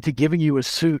someone into giving you a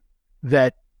suit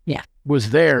that was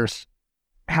theirs.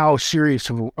 How serious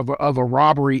of a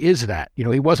robbery is that?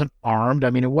 He wasn't armed.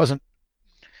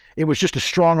 It was just a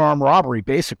strong arm robbery,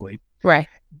 basically. Right.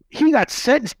 He got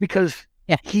sentenced because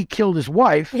he killed his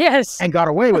wife and got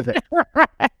away with it.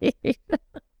 Right.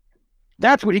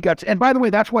 That's what he got. And by the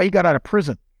way, that's why he got out of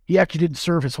prison. He actually didn't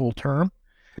serve his whole term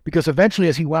because eventually,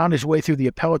 as he wound his way through the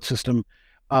appellate system,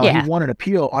 he won an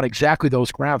appeal on exactly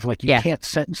those grounds. You can't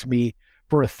sentence me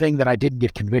for a thing that I didn't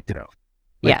get convicted of.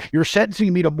 You're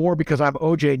sentencing me to more because I'm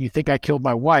OJ and you think I killed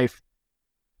my wife,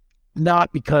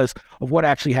 not because of what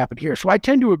actually happened here. So I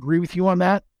tend to agree with you on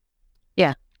that.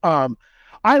 Yeah.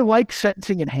 I like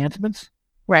sentencing enhancements.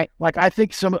 Right. Like I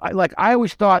think I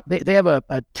always thought they have a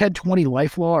 10-20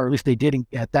 life law, or at least they did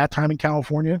at that time in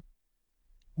California,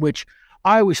 which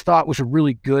I always thought was a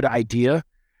really good idea,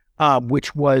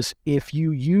 which was if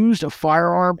you used a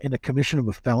firearm in the commission of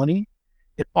a felony,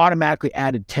 it automatically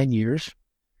added 10 years.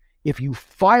 If you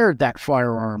fired that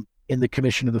firearm in the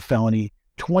commission of the felony,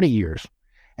 20 years.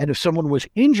 And if someone was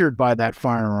injured by that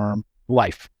firearm,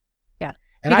 life. Yeah.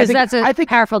 And because that's a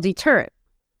powerful deterrent.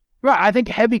 Right. I think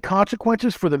heavy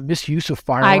consequences for the misuse of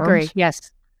firearms. I agree.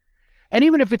 Yes. And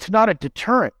even if it's not a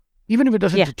deterrent, even if it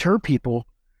doesn't deter people,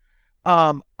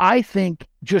 I think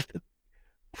just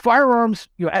firearms,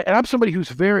 and I'm somebody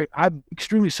I'm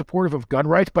extremely supportive of gun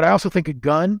rights, but I also think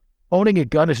owning a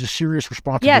gun is a serious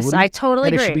responsibility. Yes, I totally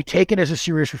agree. And it should be taken as a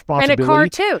serious responsibility. And a car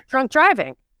too, drunk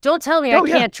driving. Don't tell me I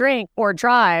can't drink or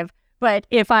drive, but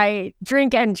if I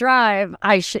drink and drive,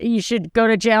 you should go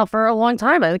to jail for a long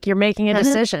time. I think you're making a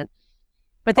decision.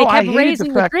 But they kept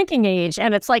raising the drinking age,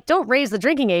 and it's like, don't raise the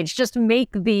drinking age, just make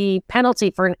the penalty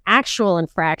for an actual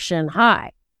infraction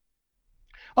high.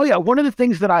 Oh, yeah. One of the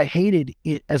things that I hated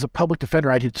as a public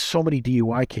defender, I did so many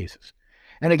DUI cases.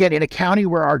 And again, in a county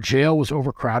where our jail was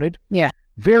overcrowded,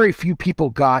 very few people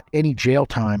got any jail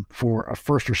time for a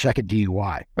first or second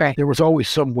DUI. Right. There was always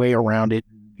some way around it.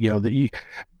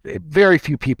 Very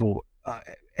few people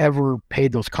ever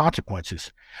paid those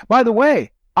consequences. By the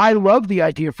way, I love the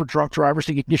idea for drunk drivers,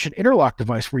 the ignition interlock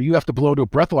device where you have to blow to a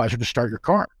breathalyzer to start your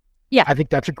car. Yeah. I think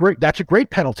that's a great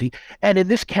penalty. And in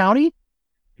this county,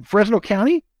 Fresno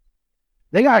County,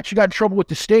 they actually got in trouble with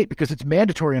the state because it's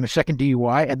mandatory on a second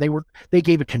DUI, and they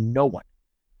gave it to no one.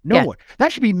 No one.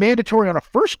 That should be mandatory on a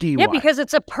first DUI. Yeah, because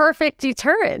it's a perfect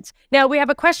deterrent. Now, we have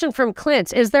a question from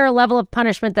Clint. Is there a level of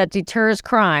punishment that deters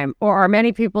crime, or are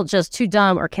many people just too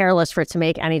dumb or careless for it to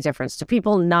make any difference? Do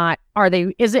people not,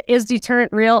 is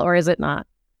deterrent real or is it not?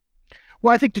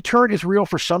 Well, I think deterrent is real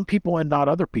for some people and not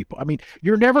other people. I mean,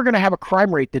 you're never going to have a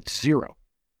crime rate that's zero.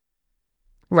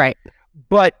 Right.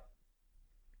 But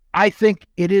I think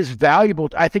it is valuable.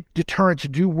 I think deterrents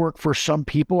do work for some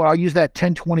people. I'll use that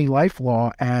 10-20 life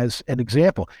law as an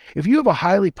example. If you have a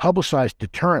highly publicized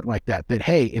deterrent like that,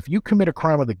 hey, if you commit a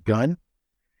crime with a gun,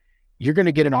 you're going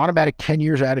to get an automatic 10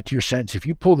 years added to your sentence. If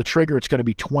you pull the trigger, it's going to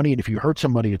be 20. And if you hurt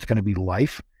somebody, it's going to be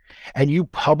life. And you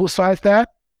publicize that,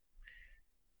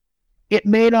 it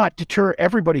may not deter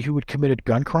everybody who would commit a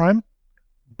gun crime,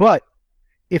 but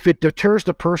if it deters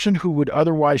the person who would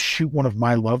otherwise shoot one of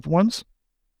my loved ones,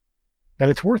 then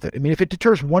it's worth it. I mean, if it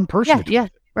deters one person,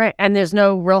 right. And there's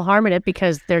no real harm in it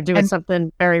because they're doing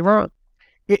something very wrong.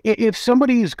 If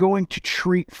somebody is going to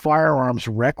treat firearms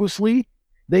recklessly,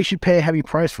 they should pay a heavy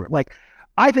price for it. Like,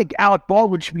 I think Alec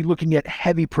Baldwin should be looking at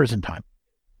heavy prison time.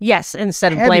 Yes,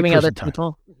 instead of blaming other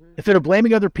people. Instead of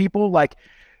blaming other people, like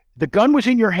the gun was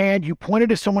in your hand, you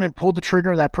pointed at someone and pulled the trigger,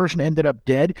 and that person ended up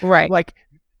dead. Right. Like,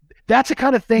 that's the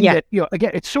kind of thing that,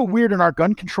 again, it's so weird in our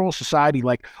gun control society.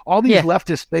 Like all these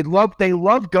leftists, they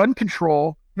love gun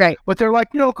control. Right. But they're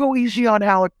like, go easy on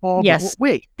Alec Baldwin. Yes.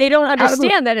 Wait. They don't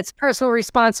understand that it's personal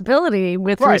responsibility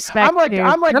with respect I'm like,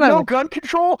 no gun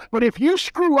control, but if you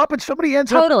screw up and somebody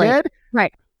ends up dead,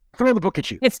 throw the book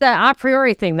at you. It's the a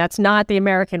priori thing. That's not the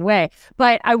American way.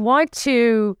 But I want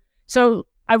a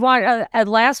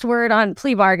last word on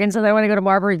plea bargains, and I want to go to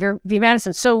Marbury v.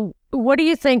 Madison. So what do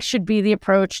you think should be the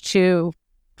approach to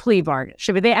plea bargains?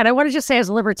 And I want to just say, as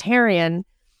a libertarian,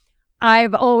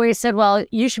 I've always said, well,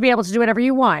 you should be able to do whatever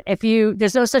you want.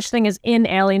 There's no such thing as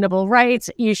inalienable rights.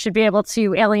 You should be able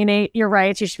to alienate your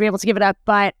rights. You should be able to give it up.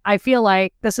 But I feel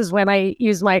like this is when I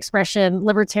use my expression,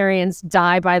 libertarians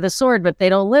die by the sword, but they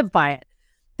don't live by it.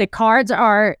 The cards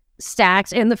are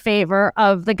stacked in the favor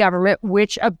of the government,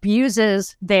 which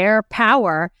abuses their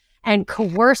power and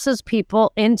coerces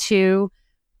people into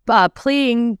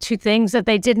pleading to things that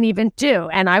they didn't even do.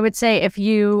 And I would say if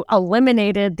you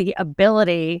eliminated the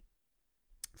ability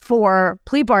for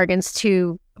plea bargains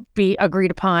to be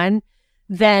agreed upon,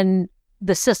 then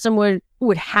the system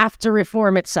would have to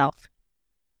reform itself.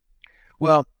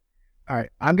 Well, all right,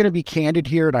 I'm going to be candid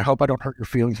here, and I hope I don't hurt your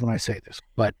feelings when I say this,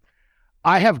 but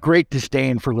I have great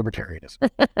disdain for libertarianism.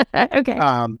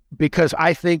 Okay. Because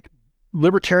I think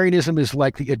libertarianism is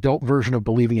like the adult version of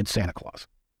believing in Santa Claus.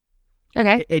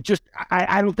 Okay. It just,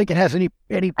 I don't think it has any.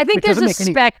 I think there's a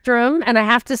spectrum, and I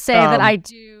have to say that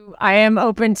I am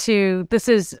open to,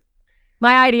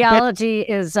 my ideology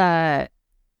is, it's a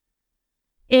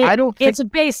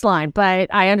baseline,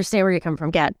 but I understand where you come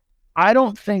from, Gad. I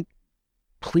don't think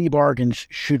plea bargains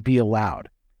should be allowed,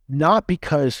 not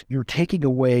because you're taking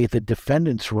away the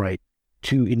defendant's right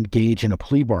to engage in a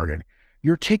plea bargain.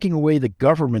 you're taking away the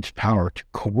government's power to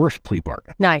coerce plea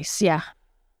bargains. Nice. Yeah.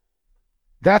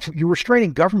 You're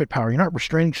restraining government power. You're not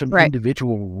restraining some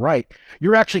individual right.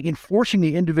 You're actually enforcing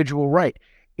the individual right.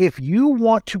 If you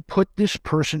want to put this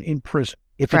person in prison,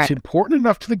 if it's important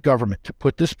enough to the government to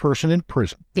put this person in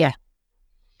prison,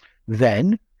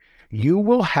 then you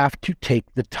will have to take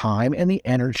the time and the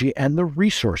energy and the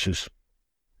resources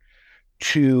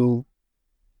to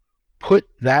put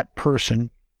that person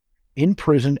in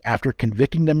prison after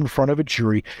convicting them in front of a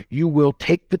jury. You will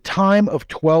take the time of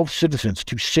 12 citizens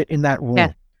to sit in that room.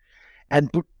 Yeah. And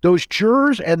those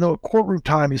jurors and the courtroom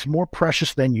time is more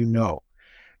precious than you know.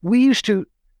 We used to,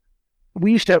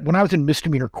 when I was in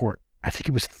misdemeanor court, I think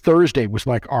it was Thursday was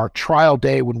like our trial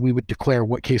day when we would declare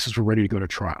what cases were ready to go to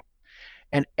trial.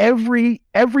 And every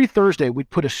Thursday we'd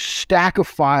put a stack of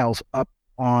files up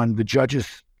on the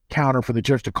judge's counter for the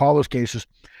judge to call those cases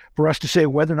for us to say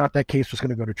whether or not that case was going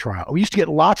to go to trial. We used to get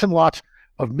lots and lots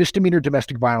of misdemeanor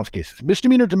domestic violence cases.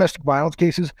 Misdemeanor domestic violence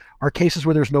cases are cases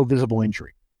where there's no visible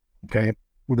injury, okay?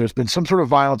 Where there's been some sort of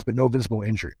violence but no visible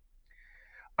injury.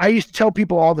 I used to tell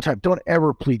people all the time, don't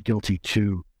ever plead guilty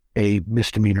to a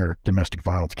misdemeanor domestic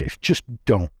violence case. Just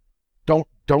don't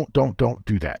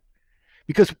do that.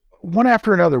 Because one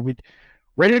after another, we'd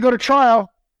ready to go to trial,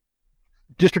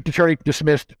 district attorney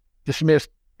dismissed,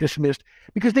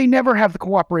 because they never have the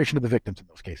cooperation of the victims in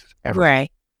those cases, ever.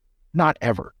 Right. Not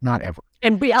ever.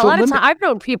 And a lot of times, I've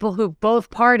known people who both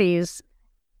parties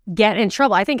get in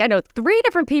trouble. I think I know 3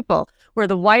 different people where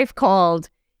the wife called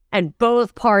and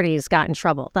both parties got in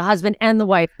trouble. The husband and the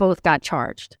wife both got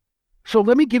charged. So I'm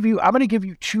going to give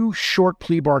you 2 short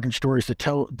plea bargain stories that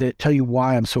tell you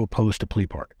why I'm so opposed to plea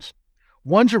bargains.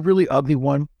 One's a really ugly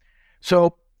one.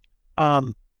 So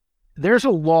there's a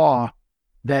law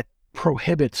that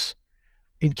prohibits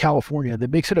in California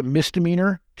that makes it a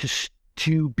misdemeanor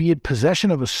to be in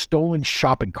possession of a stolen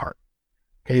shopping cart.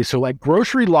 Okay, so like big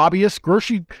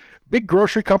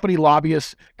grocery company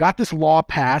lobbyists got this law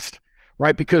passed,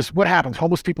 right? Because what happens?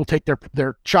 Homeless people take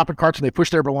their shopping carts and they push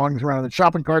their belongings around in the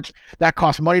shopping carts. That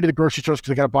costs money to the grocery stores because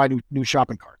they got to buy new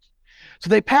shopping carts. So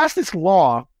they passed this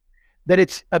law that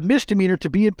it's a misdemeanor to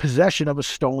be in possession of a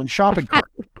stolen shopping cart.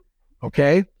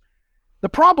 Okay? The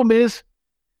problem is,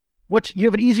 you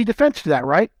have an easy defense to that,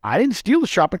 right? I didn't steal the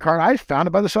shopping cart. I found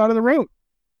it by the side of the road.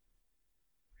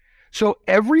 So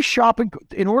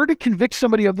in order to convict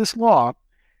somebody of this law,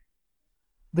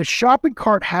 the shopping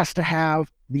cart has to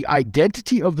have the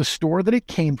identity of the store that it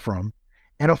came from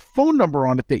and a phone number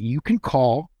on it that you can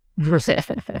call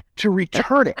to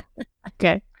return it.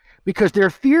 Okay. Because their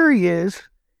theory is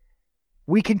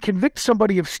we can convict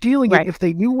somebody of stealing it if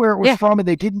they knew where it was from and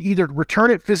they didn't either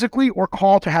return it physically or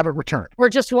call to have it returned. Or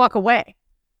just walk away.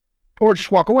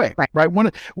 Right?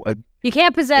 You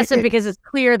can't possess it because it's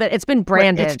clear that it's been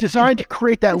branded. It's designed to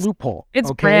create that loophole.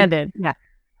 It's branded. Yeah.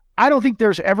 I don't think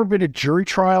there's ever been a jury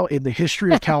trial in the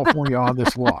history of California on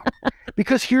this law.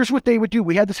 Because here's what they would do.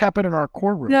 We had this happen in our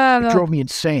courtroom. It drove me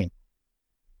insane.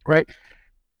 Right?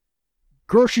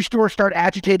 Grocery stores start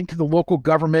agitating to the local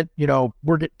government.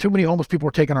 Too many homeless people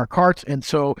are taking our carts. And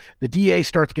so the DA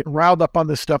starts getting riled up on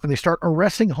this stuff and they start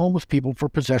arresting homeless people for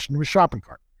possession of a shopping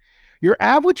cart. Your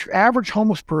average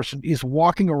homeless person is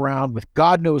walking around with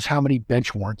God knows how many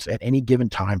bench warrants at any given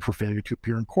time for failure to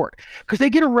appear in court. Because they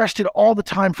get arrested all the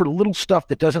time for little stuff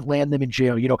that doesn't land them in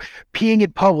jail. Peeing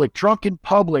in public, drunken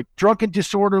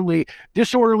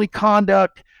disorderly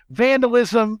conduct,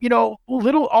 vandalism,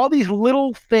 all these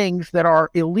little things that are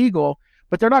illegal,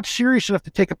 but they're not serious enough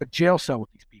to take up a jail cell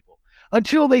with these people.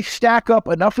 Until they stack up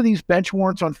enough of these bench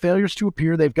warrants on failures to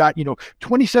appear, they've got,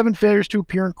 27 failures to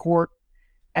appear in court,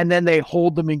 and then they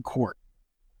hold them in court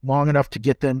long enough to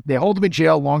get them, they hold them in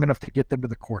jail long enough to get them to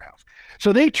the courthouse.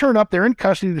 So they turn up, they're in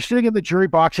custody, they're sitting in the jury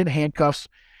box in handcuffs,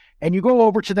 and you go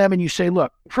over to them and you say,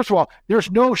 look, first of all, there's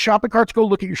no shopping carts. Go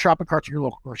look at your shopping carts at your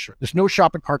local grocery store. There's no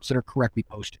shopping carts that are correctly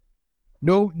posted.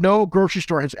 No grocery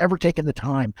store has ever taken the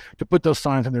time to put those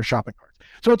signs on their shopping carts.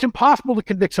 So it's impossible to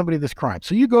convict somebody of this crime.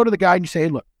 So you go to the guy and you say, hey,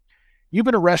 look, you've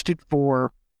been arrested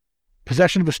for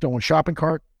possession of a stolen shopping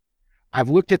cart. I've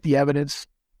looked at the evidence.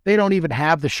 They don't even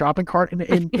have the shopping cart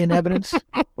in evidence.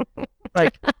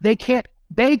 Like they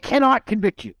cannot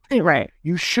convict you. Right.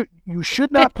 You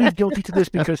should not plead guilty to this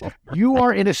because you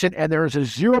are innocent and there is a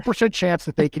 0% chance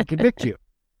that they can convict you.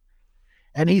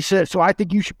 And he said, so I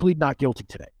think you should plead not guilty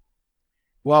today.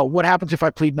 Well, what happens if I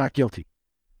plead not guilty?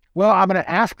 Well, I'm going to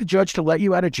ask the judge to let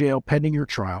you out of jail pending your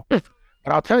trial. But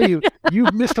I'll tell you,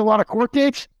 you've missed a lot of court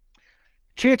dates.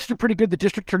 Chances are pretty good the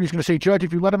district attorney is going to say, Judge,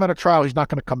 if you let him out of trial, he's not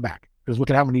going to come back because look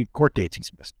at how many court dates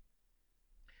he's missed.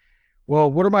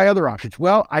 Well, what are my other options?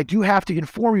 Well, I do have to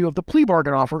inform you of the plea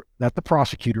bargain offer that the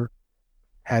prosecutor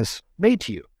has made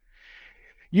to you.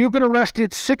 You've been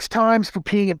arrested 6 times for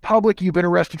peeing in public. You've been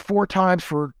arrested 4 times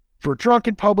for drunk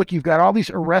in public. You've got all these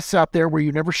arrests out there where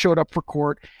you never showed up for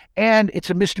court, and it's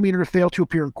a misdemeanor to fail to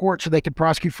appear in court, so they can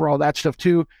prosecute for all that stuff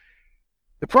too.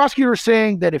 The prosecutor is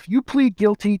saying that if you plead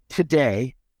guilty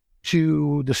today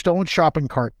to the stolen shopping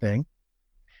cart thing,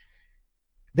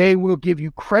 they will give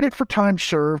you credit for time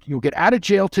served. You'll get out of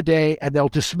jail today, and they'll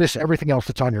dismiss everything else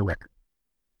that's on your record.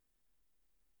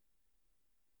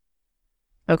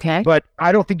 Okay. But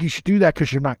I don't think you should do that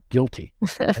because you're not guilty,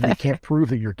 and they can't prove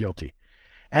that you're guilty.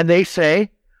 And they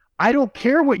say, I don't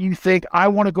care what you think. I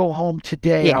want to go home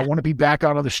today. Yeah. I want to be back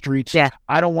out on the streets. Yeah.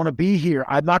 I don't want to be here.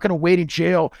 I'm not going to wait in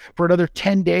jail for another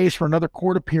 10 days for another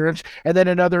court appearance and then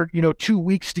another, 2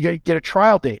 weeks to get a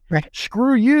trial date. Right.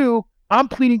 Screw you. I'm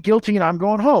pleading guilty and I'm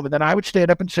going home. And then I would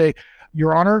stand up and say,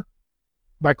 Your Honor,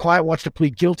 my client wants to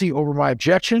plead guilty over my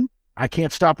objection. I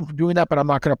can't stop him from doing that, but I'm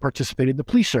not going to participate in the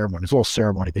plea ceremony. It's a little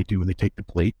ceremony they do when they take the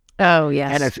plea. Oh,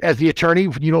 yes. And as the attorney,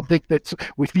 you don't think that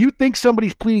if you think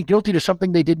somebody's pleading guilty to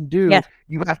something they didn't do, yeah.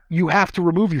 you have to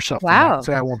remove yourself. Wow. From that and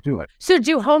say, I won't do it. So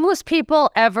do homeless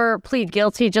people ever plead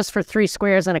guilty just for 3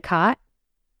 squares and a cot?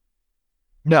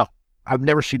 No, I've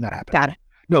never seen that happen. Got it.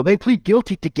 No, they plead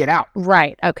guilty to get out.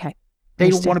 Right. Okay. They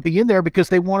don't want to be in there because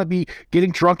they want to be getting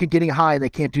drunk and getting high, and they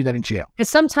can't do that in jail. Because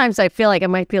sometimes I feel like it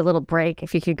might be a little break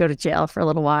if you could go to jail for a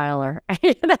little while, or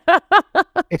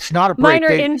it's not a break. Minor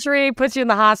injury puts you in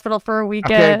the hospital for a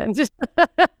weekend. Okay.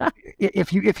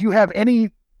 If you have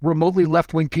any remotely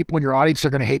left-wing people in your audience,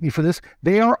 they're going to hate me for this.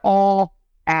 They are all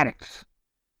addicts.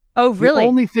 Oh, really? The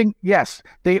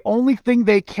only thing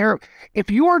they care. If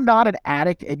you are not an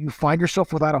addict and you find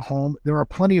yourself without a home, there are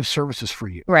plenty of services for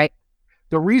you. Right.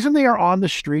 The reason they are on the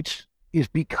streets is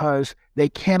because they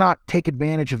cannot take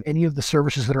advantage of any of the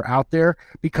services that are out there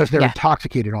because they're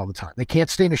intoxicated all the time. They can't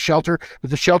stay in a shelter, but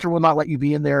the shelter will not let you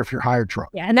be in there if you're high or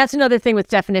drunk. Yeah, and that's another thing with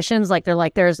definitions. Like they're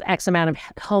like, there's X amount of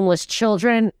homeless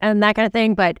children and that kind of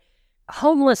thing. But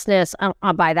homelessness,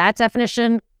 by that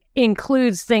definition,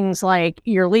 includes things like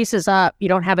your lease is up, you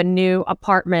don't have a new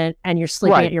apartment, and you're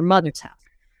sleeping at your mother's house.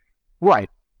 Right.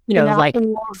 Like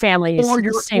families. Or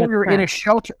you're in a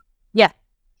shelter. Yeah.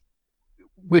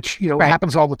 Which,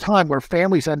 happens all the time, where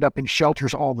families end up in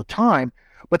shelters all the time,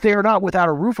 but they are not without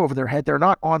a roof over their head. They're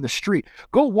not on the street.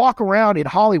 Go walk around in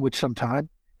Hollywood sometime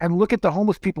and look at the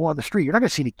homeless people on the street. You're not going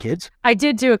to see any kids. I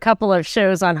did do a couple of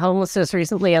shows on homelessness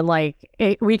recently, and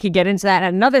we could get into that.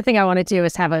 And another thing I want to do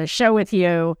is have a show with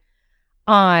you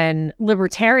on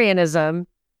libertarianism,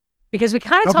 because we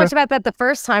kind of talked about that the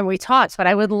first time we talked, but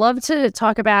I would love to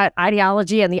talk about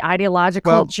ideology and the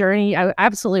ideological journey. I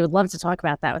absolutely would love to talk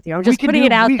about that with you. I'm just putting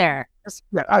it out there.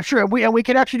 Sure. We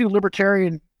could actually do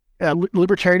libertarianism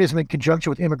in conjunction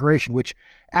with immigration, which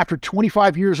after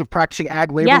 25 years of practicing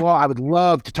ag labor law, I would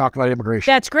love to talk about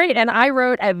immigration. That's great. And I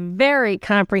wrote a very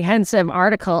comprehensive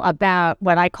article about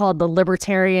what I called the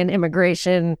libertarian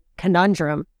immigration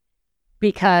conundrum,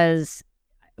 because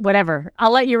whatever.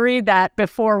 I'll let you read that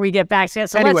before we get back to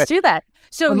it. So anyway, let's do that.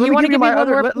 So you want to give me one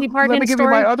more plea bargain story? Let me give you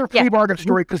my other plea bargain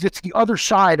story, because it's the other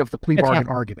side of the plea bargain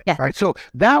argument. Yeah. Right? So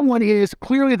that one is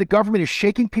clearly the government is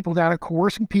shaking people down and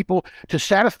coercing people to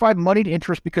satisfy moneyed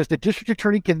interest, because the district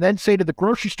attorney can then say to the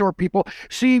grocery store people,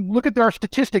 see, look at our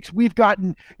statistics. We've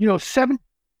gotten,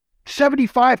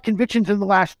 75 convictions in the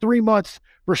last 3 months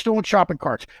for stolen shopping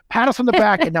carts. Pat us on the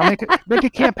back and now make a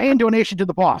campaign donation to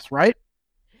the boss, right?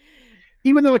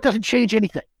 Even though it doesn't change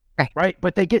anything, right?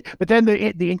 But then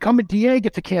the incumbent DA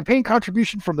gets a campaign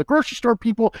contribution from the grocery store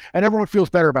people, and everyone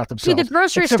feels better about themselves. Do the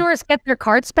grocery stores get their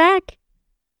carts back?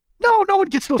 No one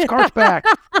gets those carts back.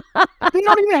 They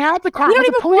don't even have the carts. You don't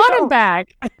even want them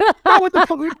back.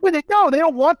 No, they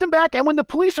don't want them back. And when the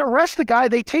police arrest the guy,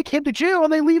 they take him to jail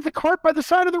and they leave the cart by the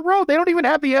side of the road. They don't even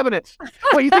have the evidence.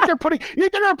 Well, you think they're going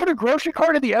to put a grocery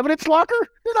cart in the evidence locker?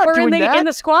 They're not doing that. In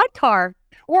the squad car.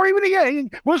 Or even, when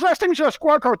was the last time you saw a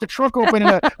squad car with the trunk open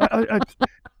and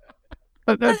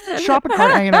a shopping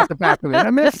cart hanging out the back of it?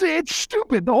 I mean, it's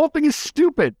stupid. The whole thing is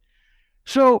stupid.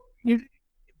 So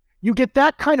you get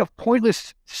that kind of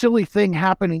pointless, silly thing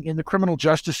happening in the criminal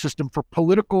justice system for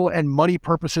political and money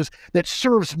purposes that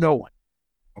serves no one.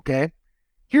 Okay?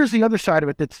 Here's the other side of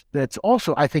it that's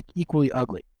also, I think, equally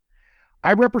ugly.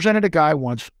 I represented a guy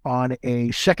once on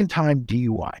a second-time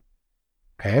DUI.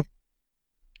 Okay?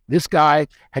 This guy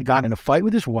had gotten in a fight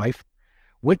with his wife,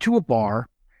 went to a bar,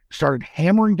 started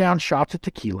hammering down shots of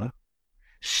tequila,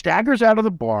 staggers out of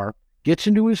the bar, gets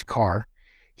into his car.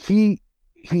 He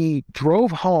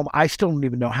drove home. I still don't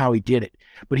even know how he did it,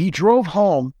 but he drove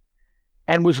home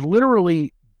and was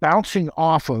literally bouncing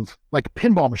off of, like a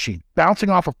pinball machine, bouncing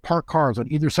off of parked cars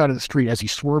on either side of the street as he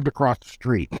swerved across the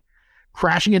street,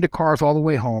 crashing into cars all the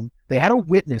way home. They had a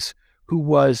witness who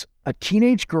was a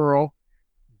teenage girl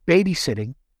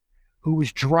babysitting, who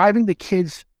was driving the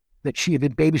kids that she had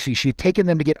been babysitting. She had taken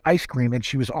them to get ice cream, and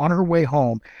she was on her way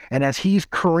home. And as he's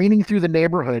careening through the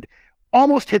neighborhood,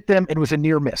 almost hit them, and was a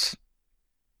near miss.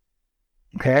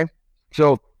 Okay?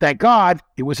 So thank God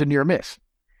it was a near miss.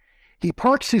 He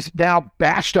parks his now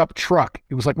bashed up truck.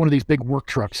 It was like one of these big work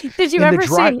trucks. Did you ever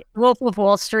see Wolf of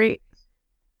Wall Street?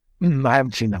 I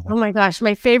haven't seen that one. Oh my gosh.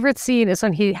 My favorite scene is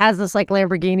when he has this like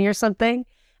Lamborghini or something.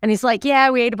 And he's like,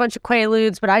 yeah, we ate a bunch of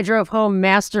Quaaludes, but I drove home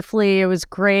masterfully. It was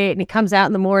great. And he comes out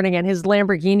in the morning and his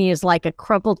Lamborghini is like a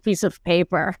crumpled piece of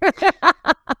paper.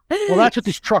 Well, that's what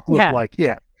this truck looked like.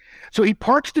 Yeah. So he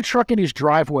parks the truck in his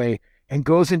driveway and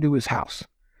goes into his house.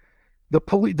 The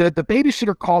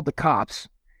babysitter called the cops,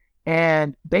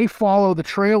 and they follow the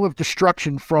trail of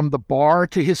destruction from the bar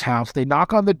to his house. They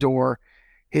knock on the door.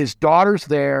 His daughter's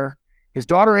there. His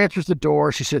daughter answers the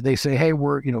door. They say, hey,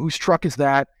 whose truck is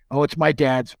that? Oh, it's my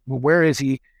dad's. Well, where is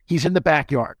he? He's in the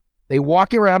backyard. They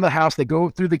walk around the house. They go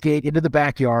through the gate into the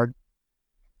backyard.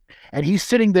 And he's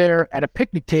sitting there at a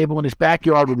picnic table in his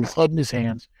backyard with his head in his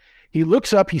hands. He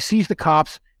looks up, he sees the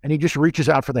cops, and he just reaches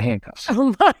out for the handcuffs.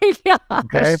 Oh my gosh.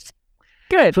 Okay.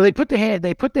 Good. So they put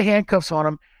the handcuffs on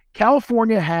him.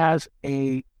 California has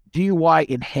a DUI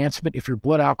enhancement if your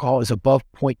blood alcohol is above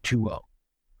 0.20.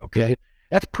 Okay.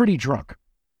 That's pretty drunk.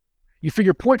 You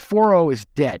figure 0.40 is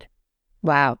dead.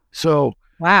 Wow. So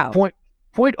wow.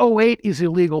 0.08 is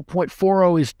illegal.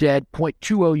 0.40 is dead.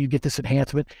 0.20, you get this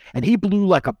enhancement. And he blew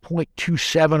like a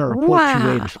 0.27 or a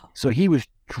 0.28. So he was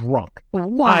drunk.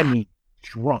 Wow. I mean,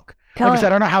 drunk. Like I said, I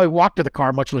don't know how he walked to the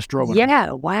car, much less drove it.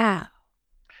 Yeah. Wow.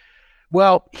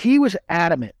 Well, he was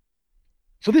adamant.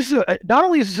 So this is not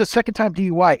only is this a second-time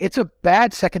DUI, it's a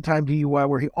bad second-time DUI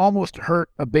where he almost hurt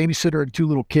a babysitter and two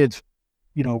little kids,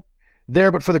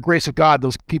 there, but for the grace of God,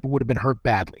 those people would have been hurt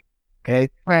badly. Okay.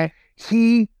 Right.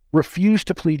 He refused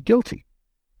to plead guilty.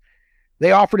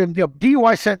 They offered him,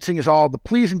 DUI sentencing the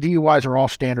pleas and DUIs are all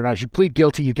standardized. You plead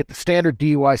guilty, you get the standard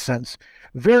DUI sentence.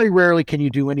 Very rarely can you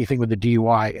do anything with the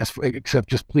DUI except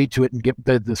just plead to it and get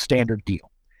the standard deal.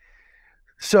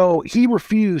 So he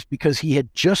refused because he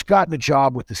had just gotten a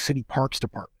job with the city parks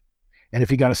department. And if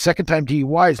he got a second-time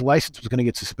DUI, his license was going to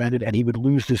get suspended and he would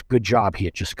lose this good job he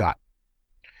had just got.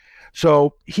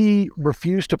 So he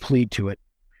refused to plead to it.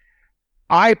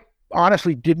 I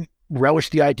honestly didn't relish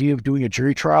the idea of doing a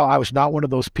jury trial. I was not one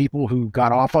of those people who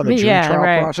got off on the jury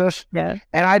trial process. Yeah.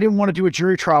 And I didn't want to do a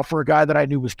jury trial for a guy that I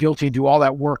knew was guilty and do all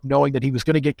that work knowing that he was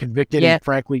going to get convicted. Yeah. And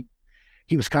frankly,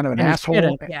 he was kind of an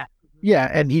asshole. Yeah.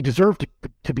 Yeah, and he deserved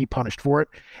to be punished for it.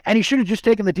 And he should have just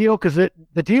taken the deal because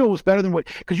the deal was better than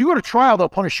because you go to trial, they'll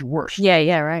punish you worse.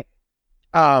 Yeah, right.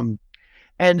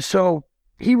 And so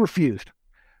he refused.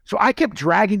 So I kept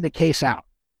dragging the case out.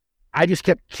 I just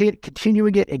kept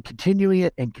continuing it and continuing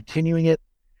it and continuing it.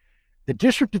 The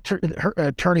district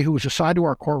attorney who was assigned to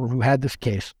our courtroom who had this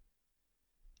case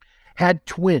had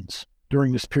twins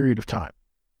during this period of time.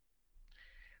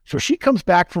 So she comes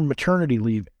back from maternity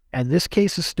leave and this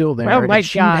case is still there. Oh my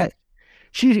God.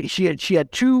 She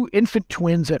had two infant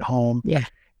twins at home. Yeah.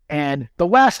 And the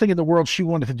last thing in the world she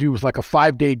wanted to do was like a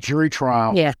 5-day jury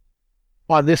trial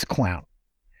on this clown.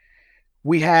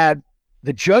 We had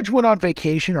the judge went on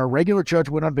vacation, our regular judge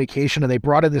went on vacation, and they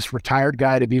brought in this retired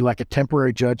guy to be like a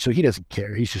temporary judge. So he doesn't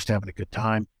care. He's just having a good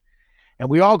time. And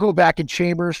we all go back in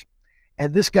chambers,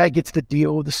 and this guy gets the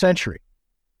deal of the century.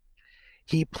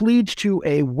 He pleads to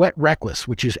a wet reckless,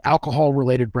 which is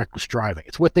alcohol-related reckless driving.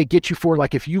 It's what they get you for.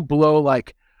 Like if you blow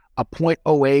like a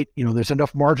 0.08, there's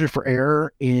enough margin for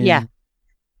error in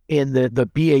the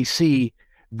BAC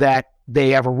that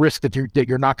they have a risk that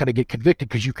you're not going to get convicted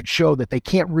because you can show that they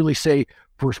can't really say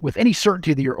with any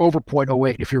certainty that you're over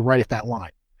 0.08 if you're right at that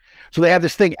line. So they have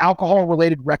this thing,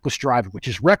 alcohol-related reckless driving, which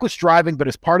is reckless driving, but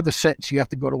as part of the sentence, you have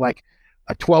to go to like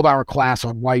a 12-hour class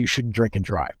on why you shouldn't drink and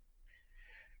drive.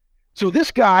 So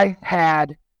this guy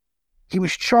he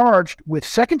was charged with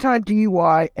second-time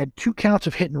DUI and 2 counts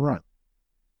of hit and run.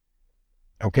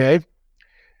 Okay?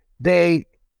 The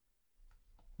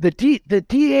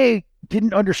DA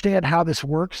didn't understand how this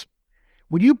works.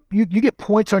 When you get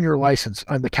points on your license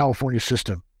on the California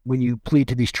system when you plead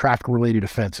to these traffic-related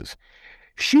offenses.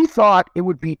 She thought it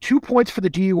would be 2 points for the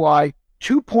DUI,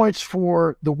 2 points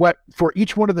for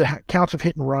each one of the counts of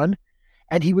hit and run,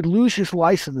 and he would lose his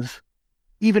license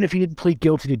even if he didn't plead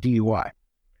guilty to DUI.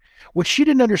 What she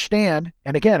didn't understand,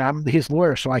 and again, I'm his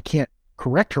lawyer, so I can't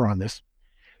correct her on this,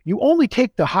 you only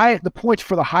take the points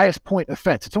for the highest point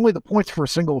offense. It's only the points for a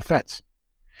single offense.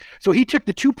 So he took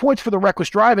the 2 points for the reckless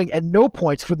driving and no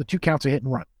points for the 2 counts of hit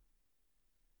and run.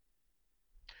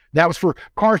 That was for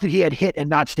cars that he had hit and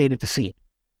not stayed at the scene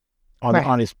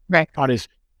on his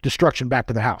destruction back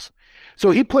to the house.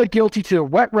 So he pled guilty to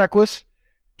wet reckless,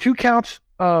 2 counts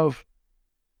of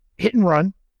hit and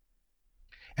run,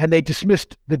 and they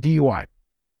dismissed the DUI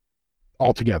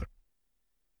altogether.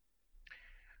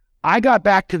 I got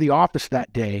back to the office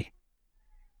that day,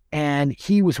 and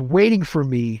he was waiting for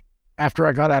me after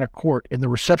I got out of court in the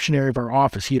reception area of our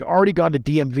office. He had already gone to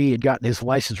DMV and gotten his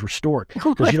license restored,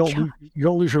 because you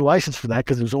don't lose your license for that,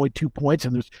 because there's only 2 points,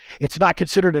 and it's not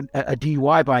considered a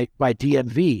DUI by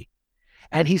DMV.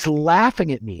 And he's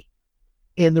laughing at me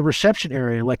in the reception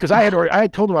area, like, because I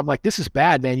had told him, I'm like, this is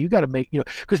bad, man. You got to make,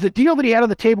 because the deal that he had on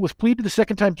the table was plead to the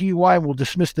second time DUI and we'll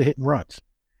dismiss the hit and runs.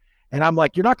 And I'm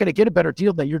like, you're not going to get a better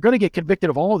deal than that. You're going to get convicted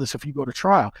of all of this if you go to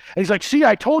trial. And he's like, see,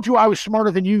 I told you I was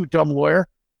smarter than you, dumb lawyer.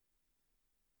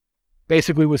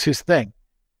 Basically was his thing.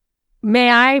 May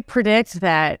I predict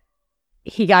that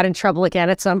he got in trouble again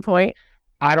at some point?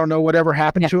 I don't know whatever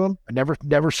happened to him. I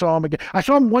never saw him again. I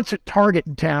saw him once at Target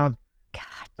in town,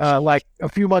 like a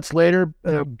few months later.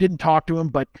 Didn't talk to him,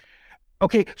 but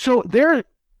okay. So the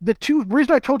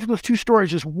reason I told you those 2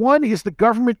 stories is, one is the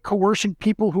government coercing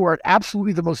people who are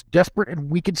absolutely the most desperate and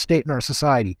weakened state in our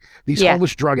society, these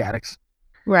homeless drug addicts.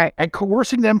 Right. And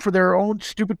coercing them for their own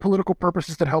stupid political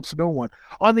purposes that helps no one.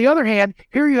 On the other hand,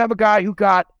 here you have a guy who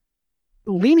got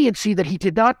leniency that he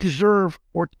did not deserve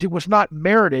or was not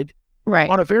merited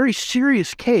on a very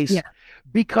serious case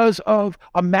because of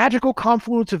a magical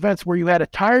confluence of events where you had a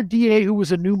tired DA who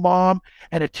was a new mom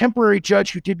and a temporary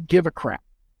judge who didn't give a crap.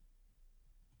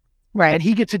 Right. And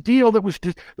he gets a deal that was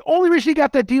the only reason he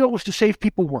got that deal was to save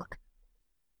people work.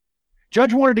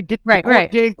 Judge wanted to get the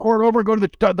day in court over and go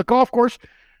to the golf course.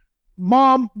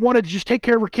 Mom wanted to just take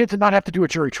care of her kids and not have to do a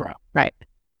jury trial. Right.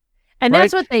 And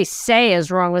that's what they say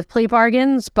is wrong with plea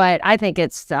bargains, but I think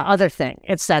it's the other thing.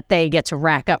 It's that they get to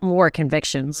rack up more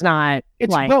convictions, not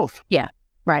It's both. Yeah.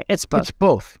 Right. It's both. It's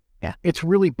both. Yeah. It's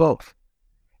really both.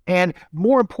 And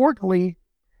more importantly,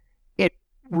 it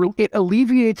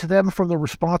alleviates them from the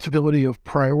responsibility of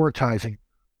prioritizing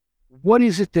what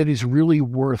is it that is really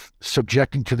worth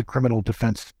subjecting to the criminal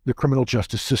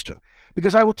justice system.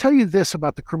 Because I will tell you this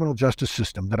about the criminal justice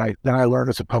system that I learned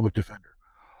as a public defender.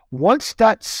 Once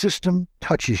that system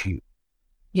touches you,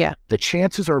 the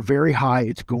chances are very high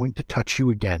it's going to touch you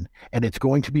again, and it's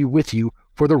going to be with you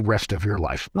for the rest of your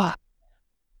life.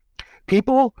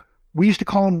 People, we used to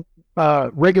call them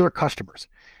regular customers.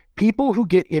 People who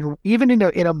get even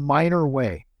in a minor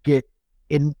way, get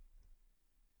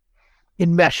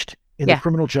enmeshed in the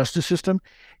criminal justice system,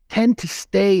 tend to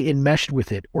stay enmeshed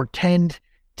with it or tend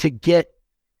to get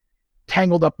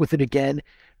tangled up with it again.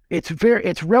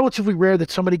 It's relatively rare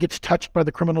that somebody gets touched by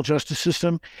the criminal justice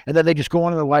system and then they just go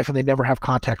on in their life and they never have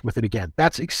contact with it again.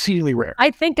 That's exceedingly rare.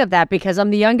 I think of that because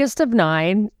I'm the youngest of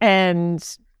 9,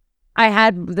 and I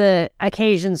had the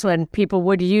occasions when people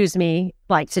would use me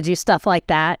like to do stuff like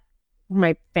that.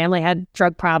 My family had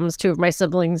drug problems. 2 of my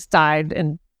siblings died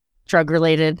in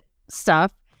drug-related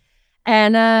stuff.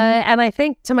 And I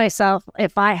think to myself,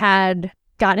 if I had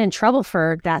gotten in trouble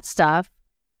for that stuff,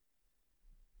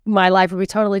 my life would be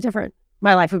totally different.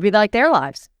 My life would be like their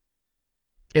lives.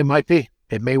 It might be.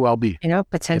 It may well be.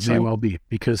 Potentially. It may well be,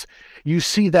 because you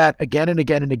see that again and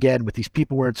again and again with these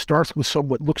people where it starts with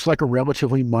what looks like a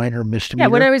relatively minor misdemeanor.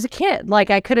 Yeah, when I was a kid, like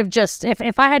I could have just,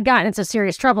 if I had gotten into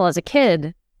serious trouble as a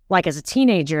kid, like as a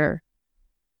teenager,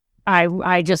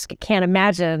 I just can't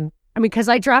imagine. I mean, because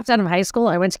I dropped out of high school,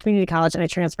 I went to community college, and I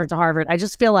transferred to Harvard. I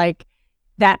just feel like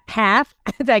that path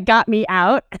that got me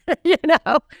out,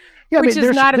 which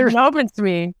is not even open to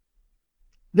me.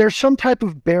 There's some type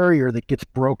of barrier that gets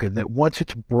broken, that once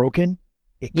it's broken,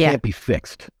 it can't be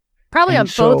fixed. Probably on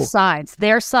both sides.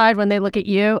 Their side when they look at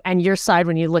you, and your side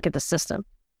when you look at the system.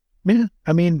 Yeah.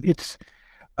 I mean, it's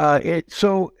a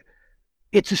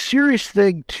serious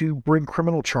thing to bring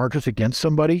criminal charges against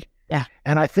somebody. Yeah.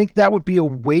 And I think that would be a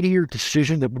weightier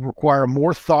decision that would require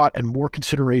more thought and more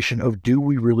consideration of, do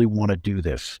we really want to do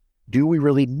this? Do we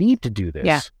really need to do this?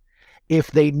 Yeah.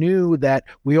 If they knew that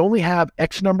we only have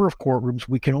X number of courtrooms,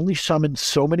 we can only summon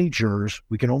so many jurors,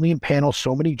 we can only impanel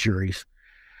so many juries,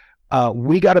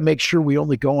 we got to make sure we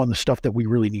only go on the stuff that we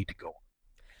really need to go on.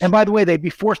 And by the way, they'd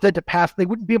be forced then to pass, they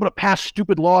wouldn't be able to pass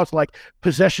stupid laws like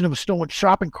possession of a stolen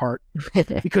shopping cart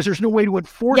because there's no way to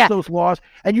enforce those laws.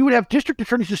 And you would have district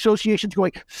attorneys associations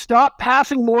going, stop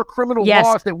passing more criminal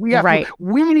laws that we have.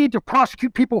 We need to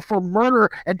prosecute people for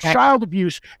murder and child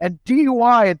abuse and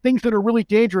DUI and things that are really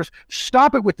dangerous.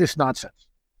 Stop it with this nonsense.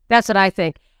 That's what I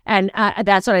think. And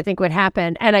that's what I think would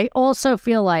happen. And I also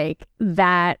feel like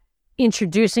that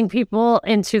introducing people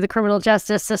into the criminal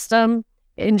justice system,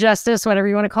 injustice, whatever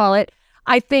you want to call it,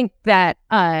 I think that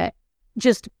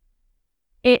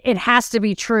it has to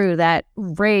be true that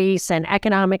race and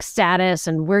economic status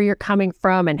and where you're coming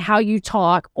from and how you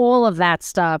talk, all of that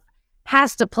stuff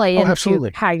has to play into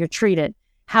absolutely. how you're treated,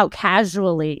 how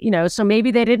casually, so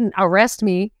maybe they didn't arrest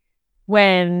me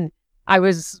when I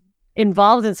was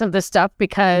involved in some of this stuff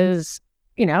because,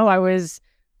 I was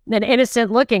an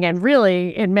innocent looking and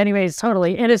really in many ways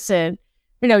totally innocent,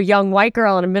 young white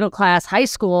girl in a middle class high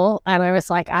school. And I was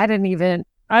like, I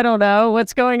don't know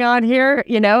what's going on here,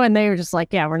 and they were just like,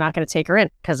 yeah, we're not going to take her in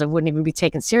because it wouldn't even be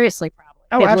taken seriously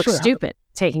probably. It looked stupid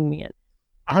taking me in.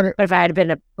 But if I had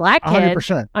been a black kid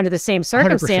 100%. Under the same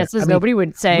circumstances, nobody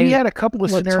would say. We had a couple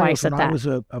of scenarios when I was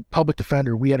a public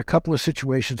defender. We had a couple of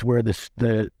situations where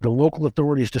the local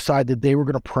authorities decided they were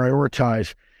going to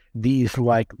prioritize these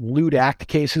like lewd act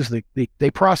cases.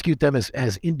 They prosecute them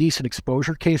as indecent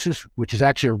exposure cases, which is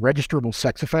actually a registrable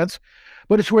sex offense.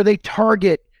 But it's where they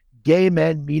target gay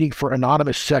men meeting for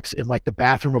anonymous sex in like the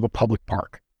bathroom of a public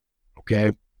park.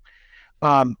 Okay.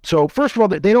 So first of all,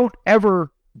 they don't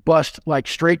ever bust like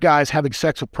straight guys having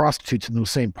sex with prostitutes in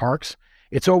those same parks.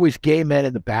 It's always gay men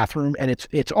in the bathroom, and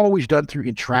it's always done through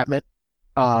entrapment.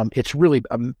 It's really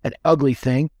an ugly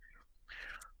thing,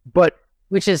 but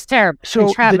which is terrible. So you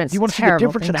want to see the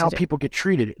difference in how people get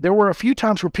treated. There were a few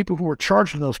times where people who were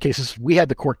charged in those cases, we had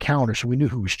the court calendar, so we knew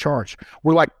who was charged,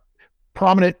 were like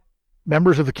prominent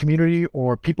members of the community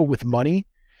or people with money,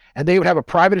 and they would have a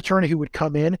private attorney who would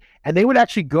come in, and they would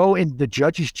actually go in the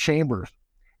judge's chambers,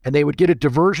 and they would get a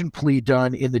diversion plea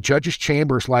done in the judge's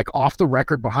chambers, like off the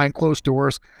record behind closed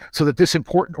doors, so that this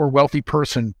important or wealthy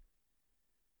person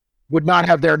would not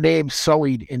have their name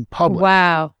sullied in public.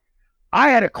 Wow. I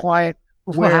had a client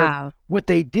where what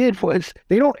they did was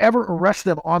they don't ever arrest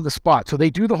them on the spot. So they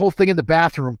do the whole thing in the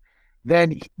bathroom.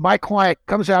 Then my client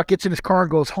comes out, gets in his car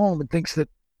and goes home and thinks that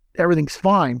everything's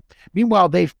fine. Meanwhile,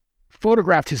 they've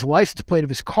photographed his license plate of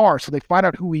his car, so they find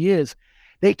out who he is.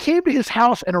 They came to his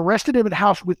house and arrested him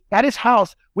at his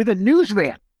house with a news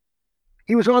van.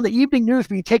 He was on the evening news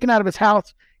being taken out of his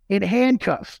house in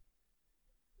handcuffs.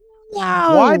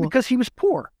 Wow. Why? Because he was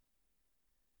poor.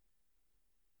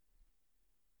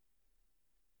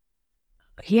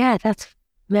 Yeah, that's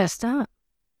messed up.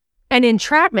 And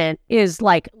entrapment is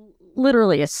like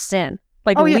literally a sin.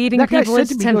 Like leading people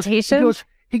into temptation.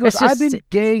 He goes, I've been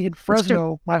gay in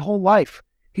Fresno my whole life.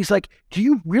 He's like, do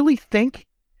you really think?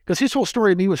 Because his whole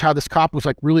story to me was how this cop was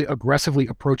like really aggressively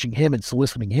approaching him and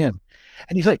soliciting him.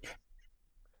 And he's like,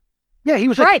 yeah, he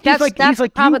was like, right. That's the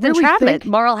problem with entrapment,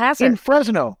 moral hazard. In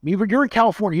Fresno, you're in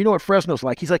California, you know what Fresno's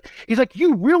like. He's like,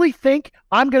 you really think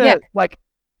I'm going to like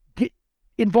get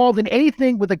involved in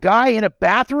anything with a guy in a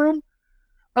bathroom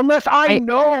unless I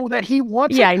know that he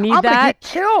wants it? I need I'm that. going to get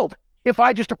killed if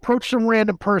I just approach some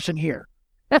random person here.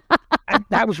 And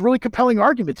that was really compelling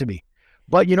argument to me.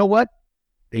 But you know what?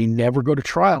 They never go to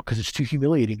trial because it's too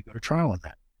humiliating to go to trial on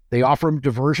that. They offer him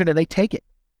diversion and they take it.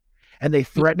 And they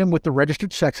threaten him with the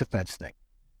registered sex offense thing.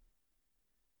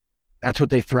 That's what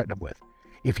they threaten him with.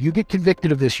 If you get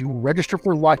convicted of this, you will register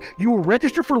for life. You will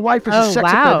register for life as a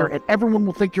sex offender, and everyone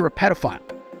will think you're a pedophile.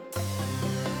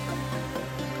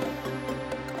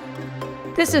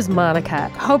 This is Monica.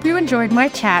 Hope you enjoyed my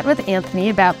chat with Anthony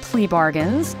about plea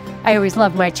bargains. I always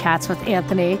love my chats with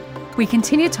Anthony. We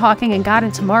continued talking and got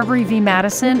into Marbury v.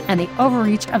 Madison and the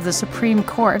overreach of the Supreme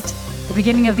Court. The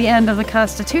beginning of the end of the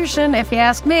Constitution, if you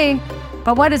ask me.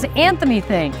 But what does Anthony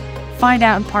think? Find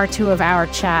out in part 2 of our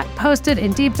chat, posted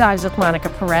in Deep Dives with Monica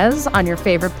Perez on your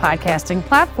favorite podcasting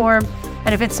platform.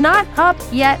 And if it's not up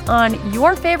yet on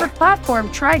your favorite platform,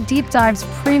 try Deep Dives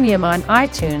Premium on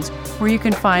iTunes, where you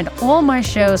can find all my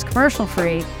shows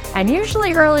commercial-free and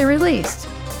usually early released.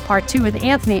 Part 2 with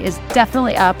Anthony is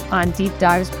definitely up on Deep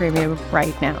Dives Premium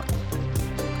right now.